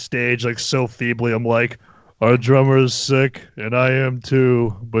up on stage like so feebly. I'm like, our drummer is sick, and I am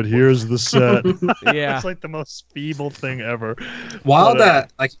too. But here's the set. Yeah, it's like the most feeble thing ever. While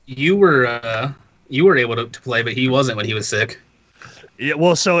that, like you were able to play, but he wasn't when he was sick. Yeah,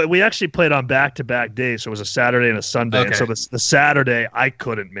 well, so we actually played on back-to-back days. So it was a Saturday and a Sunday. Okay. And so the Saturday, I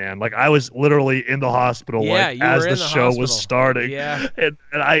couldn't, man. Like I was literally in the hospital as the show was starting. Yeah, and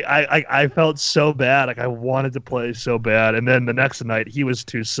I felt so bad. Like I wanted to play so bad. And then the next night, he was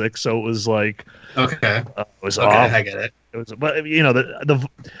too sick, so it was like. Okay. It was okay, awful. I get it. It was, but you know,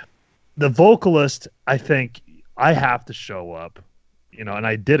 the vocalist. I think I have to show up. You know, and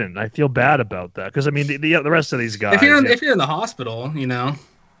I didn't. I feel bad about that because I mean the rest of these guys. If you're in the hospital, you know.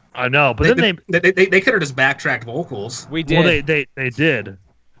 I know, but they could have just backtracked vocals. We did. Well, they did.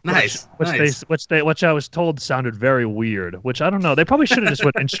 Nice. Which I was told sounded very weird. Which I don't know. They probably should have just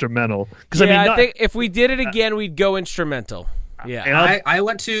went instrumental. Because I think if we did it again, we'd go instrumental. Yeah. And I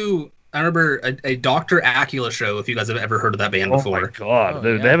went to. I remember a Dr. Acula show. If you guys have ever heard of that band before. Oh my god,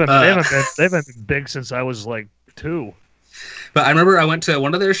 they haven't been big since I was like 2. But I remember I went to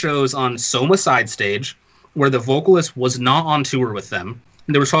one of their shows on Soma Side Stage, where the vocalist was not on tour with them.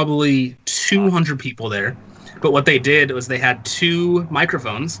 And there was probably 200 people there. But what they did was they had 2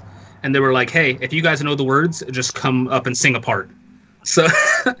 microphones, and they were like, "Hey, if you guys know the words, just come up and sing a part." So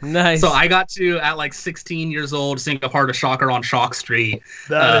nice. So I got to, at like 16 years old, sing a part of Shocker on Shock Street.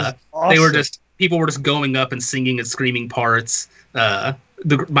 That is awesome. People were just going up and singing and screaming parts.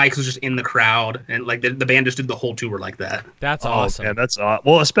 The Mike was just in the crowd, and like the band just did the whole tour like that. That's awesome. Man, that's awesome.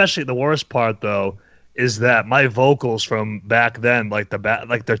 Well, especially the worst part though is that my vocals from back then, like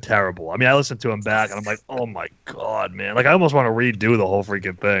they're terrible. I mean, I listened to them back, and I'm like, oh my god, man! Like I almost want to redo the whole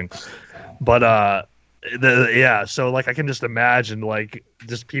freaking thing. But Yeah, so like I can just imagine like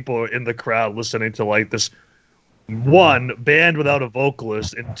just people in the crowd listening to like this one band without a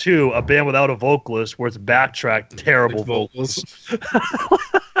vocalist, and two a band without a vocalist where it's backtracked terrible vocals.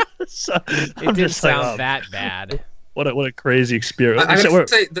 So, it didn't sound that bad. What a crazy experience! I would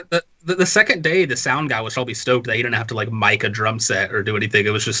say the second day, the sound guy was probably stoked that he didn't have to like mic a drum set or do anything.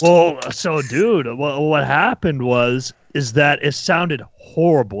 It was just dude. What happened is that it sounded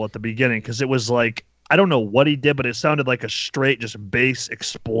horrible at the beginning because it was like I don't know what he did, but it sounded like a straight just bass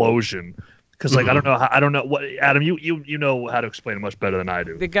explosion. Because like I don't know what Adam you know how to explain it much better than I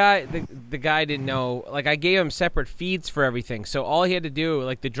do. The guy didn't know. Like I gave him separate feeds for everything, so all he had to do,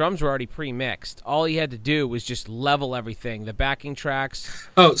 like the drums were already pre-mixed. All he had to do was just level everything, the backing tracks.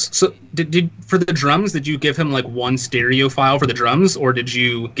 Oh, so did for the drums? Did you give him like one stereo file for the drums, or did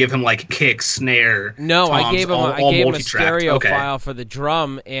you give him like kick, snare? No, toms, I gave him a stereo okay. file for the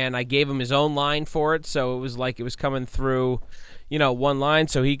drum, and I gave him his own line for it, so it was like it was coming through. One line,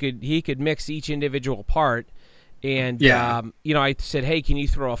 so he could mix each individual part, and I said, hey, can you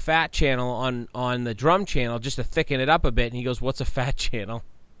throw a fat channel on the drum channel just to thicken it up a bit? And he goes, what's a fat channel?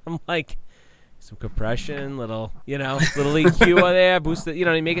 I'm like, some compression, little EQ on there, boost it,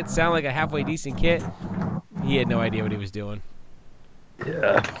 to make it sound like a halfway decent kit. He had no idea what he was doing.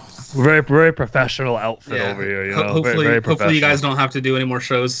 Yeah, very very professional outfit over here. Hopefully you guys don't have to do any more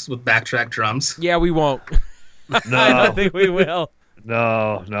shows with backtrack drums. Yeah, we won't. No, I don't think we will.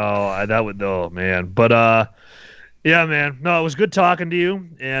 No, that would man. But yeah, man. No, it was good talking to you,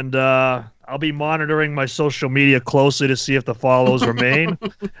 and I'll be monitoring my social media closely to see if the follows remain.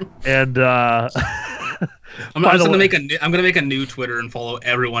 And I'm gonna make a new Twitter and follow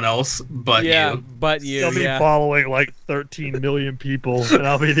everyone else, but you. But you. You'll be following like 13 million people, and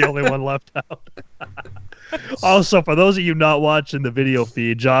I'll be the only one left out. Also, for those of you not watching the video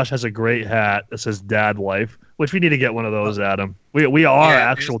feed, Josh has a great hat that says "Dad Life," which we need to get one of those, Adam. We are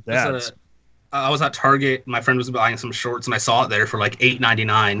actual dads. I was at Target. My friend was buying some shorts, and I saw it there for like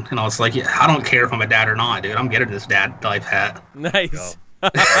 $8.99, and I was like, "Yeah, I don't care if I'm a dad or not, dude. I'm getting this Dad Life hat." Nice.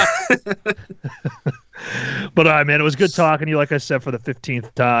 But all right, man, it was good talking to you, like I said, for the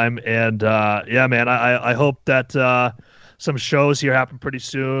 15th time. And yeah, man, I hope that some shows here happen pretty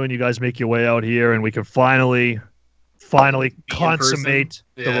soon. You guys make your way out here, and we can finally consummate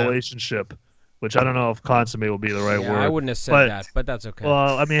the relationship. Which I don't know if consummate will be the right word. I wouldn't have said that, but that's okay.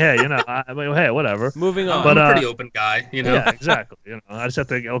 Well, I mean, hey, hey, whatever. Moving on. But, I'm a pretty open guy, Yeah, exactly. I just have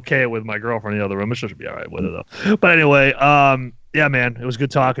to okay it with my girlfriend in the other room. It should be all right with her though. But anyway, yeah, man, it was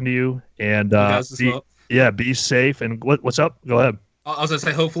good talking to you. And be safe. And what's up? Go ahead. I was gonna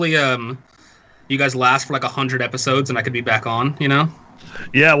say, hopefully, you guys last for like 100 episodes, and I could be back on.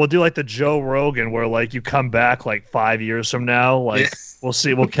 Yeah, we'll do like the Joe Rogan, where like you come back like 5 years from now, like. Yeah. We'll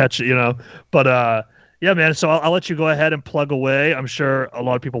see. We'll catch it, But yeah, man. So I'll let you go ahead and plug away. I'm sure a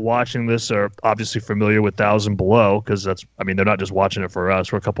lot of people watching this are obviously familiar with Thousand Below because they're not just watching it for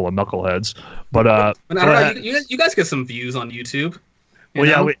us. We're a couple of knuckleheads. But I don't know. You guys get some views on YouTube. We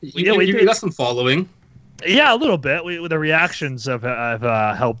got some following. Yeah, a little bit. The reactions have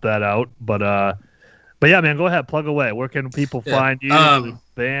helped that out. But yeah, man. Go ahead. Plug away. Where can people find you?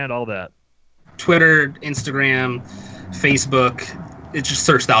 Band, all that. Twitter, Instagram, Facebook. It's just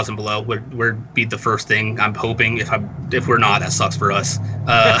search Thousand Below. We're be the first thing. I'm hoping. If we're not, that sucks for us.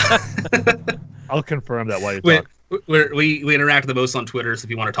 I'll confirm that while you talk. We interact the most on Twitter. So if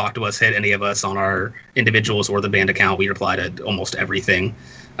you want to talk to us, hit any of us on our individuals or the band account. We reply to almost everything.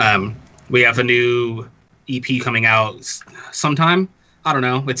 We have a new EP coming out sometime. I don't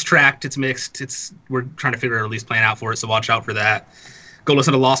know. It's tracked. It's mixed. We're trying to figure a release plan out for it. So watch out for that. Go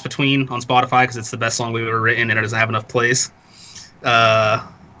listen to Lost Between on Spotify because it's the best song we've ever written and it doesn't have enough plays.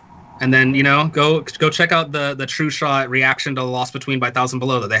 And then go check out the True Shot reaction to Lost Between by Thousand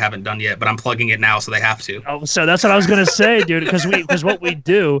Below that they haven't done yet, but I'm plugging it now, so they have to. Oh, so that's what I was gonna say, dude. Because what we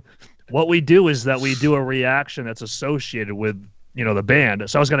do is that we do a reaction that's associated with the band.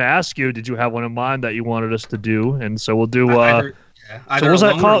 So I was gonna ask you, did you have one in mind that you wanted us to do? And so we'll do. So what was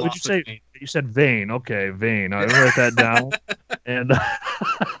that called? Would you say? Between. You said Vain. Okay, Vain. I wrote that down. And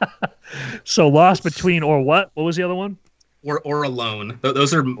so Lost Between or what? What was the other one? Or Alone.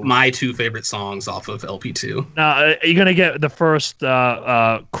 Those are my two favorite songs off of LP2. Now, are you going to get the first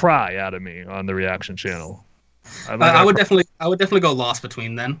cry out of me on the reaction channel? I would definitely go Lost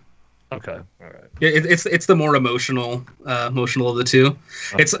Between then. Okay, all right. It's the more emotional of the two.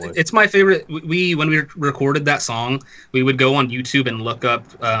 Oh, It's my favorite. We when we recorded that song, we would go on YouTube and look up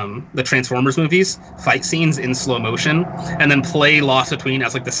the Transformers movies fight scenes in slow motion, and then play Lost Between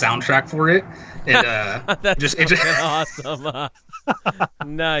as like the soundtrack for it. And That's awesome.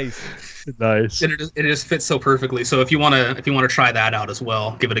 Nice. Nice. And it just fits so perfectly. So if you wanna try that out as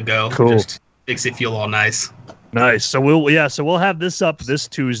well, give it a go. Cool. Just makes it feel all nice. Nice. So we'll have this up this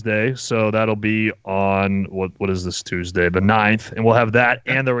Tuesday. So that'll be on what is this Tuesday? The 9th. And we'll have that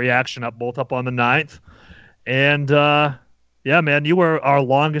and the reaction both up on the 9th. And yeah, man, you were our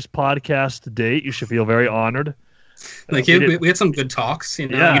longest podcast to date. You should feel very honored. Thank you. We had some good talks. You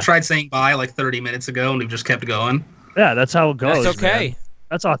know, Yeah. You tried saying bye like 30 minutes ago, and we've just kept going. Yeah, that's how it goes. That's okay. Man.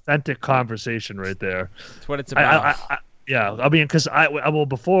 That's authentic conversation right there. That's what it's about. Yeah, I mean, because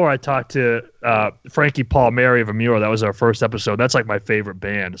before I talked to Frankie Palmieri of Amuro, that was our first episode. That's like my favorite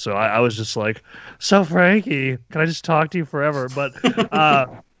band. So I was just like, so Frankie, can I just talk to you forever? But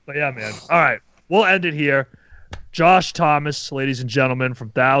yeah, man. All right, we'll end it here. Josh Thomas, ladies and gentlemen, from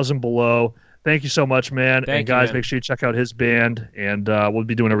Thousand Below. Thank you so much, man. Thank and guys, you, man. make sure you check out his band, and we'll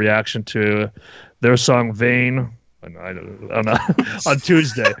be doing a reaction to their song "Vain." I don't know on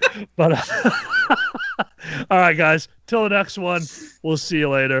Tuesday. But all right, guys. Till the next one. We'll see you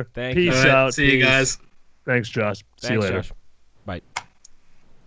later. Thank you. Peace All right, out. see you Peace. guys. Thanks, Josh. See you Thanks, later. Josh. Bye.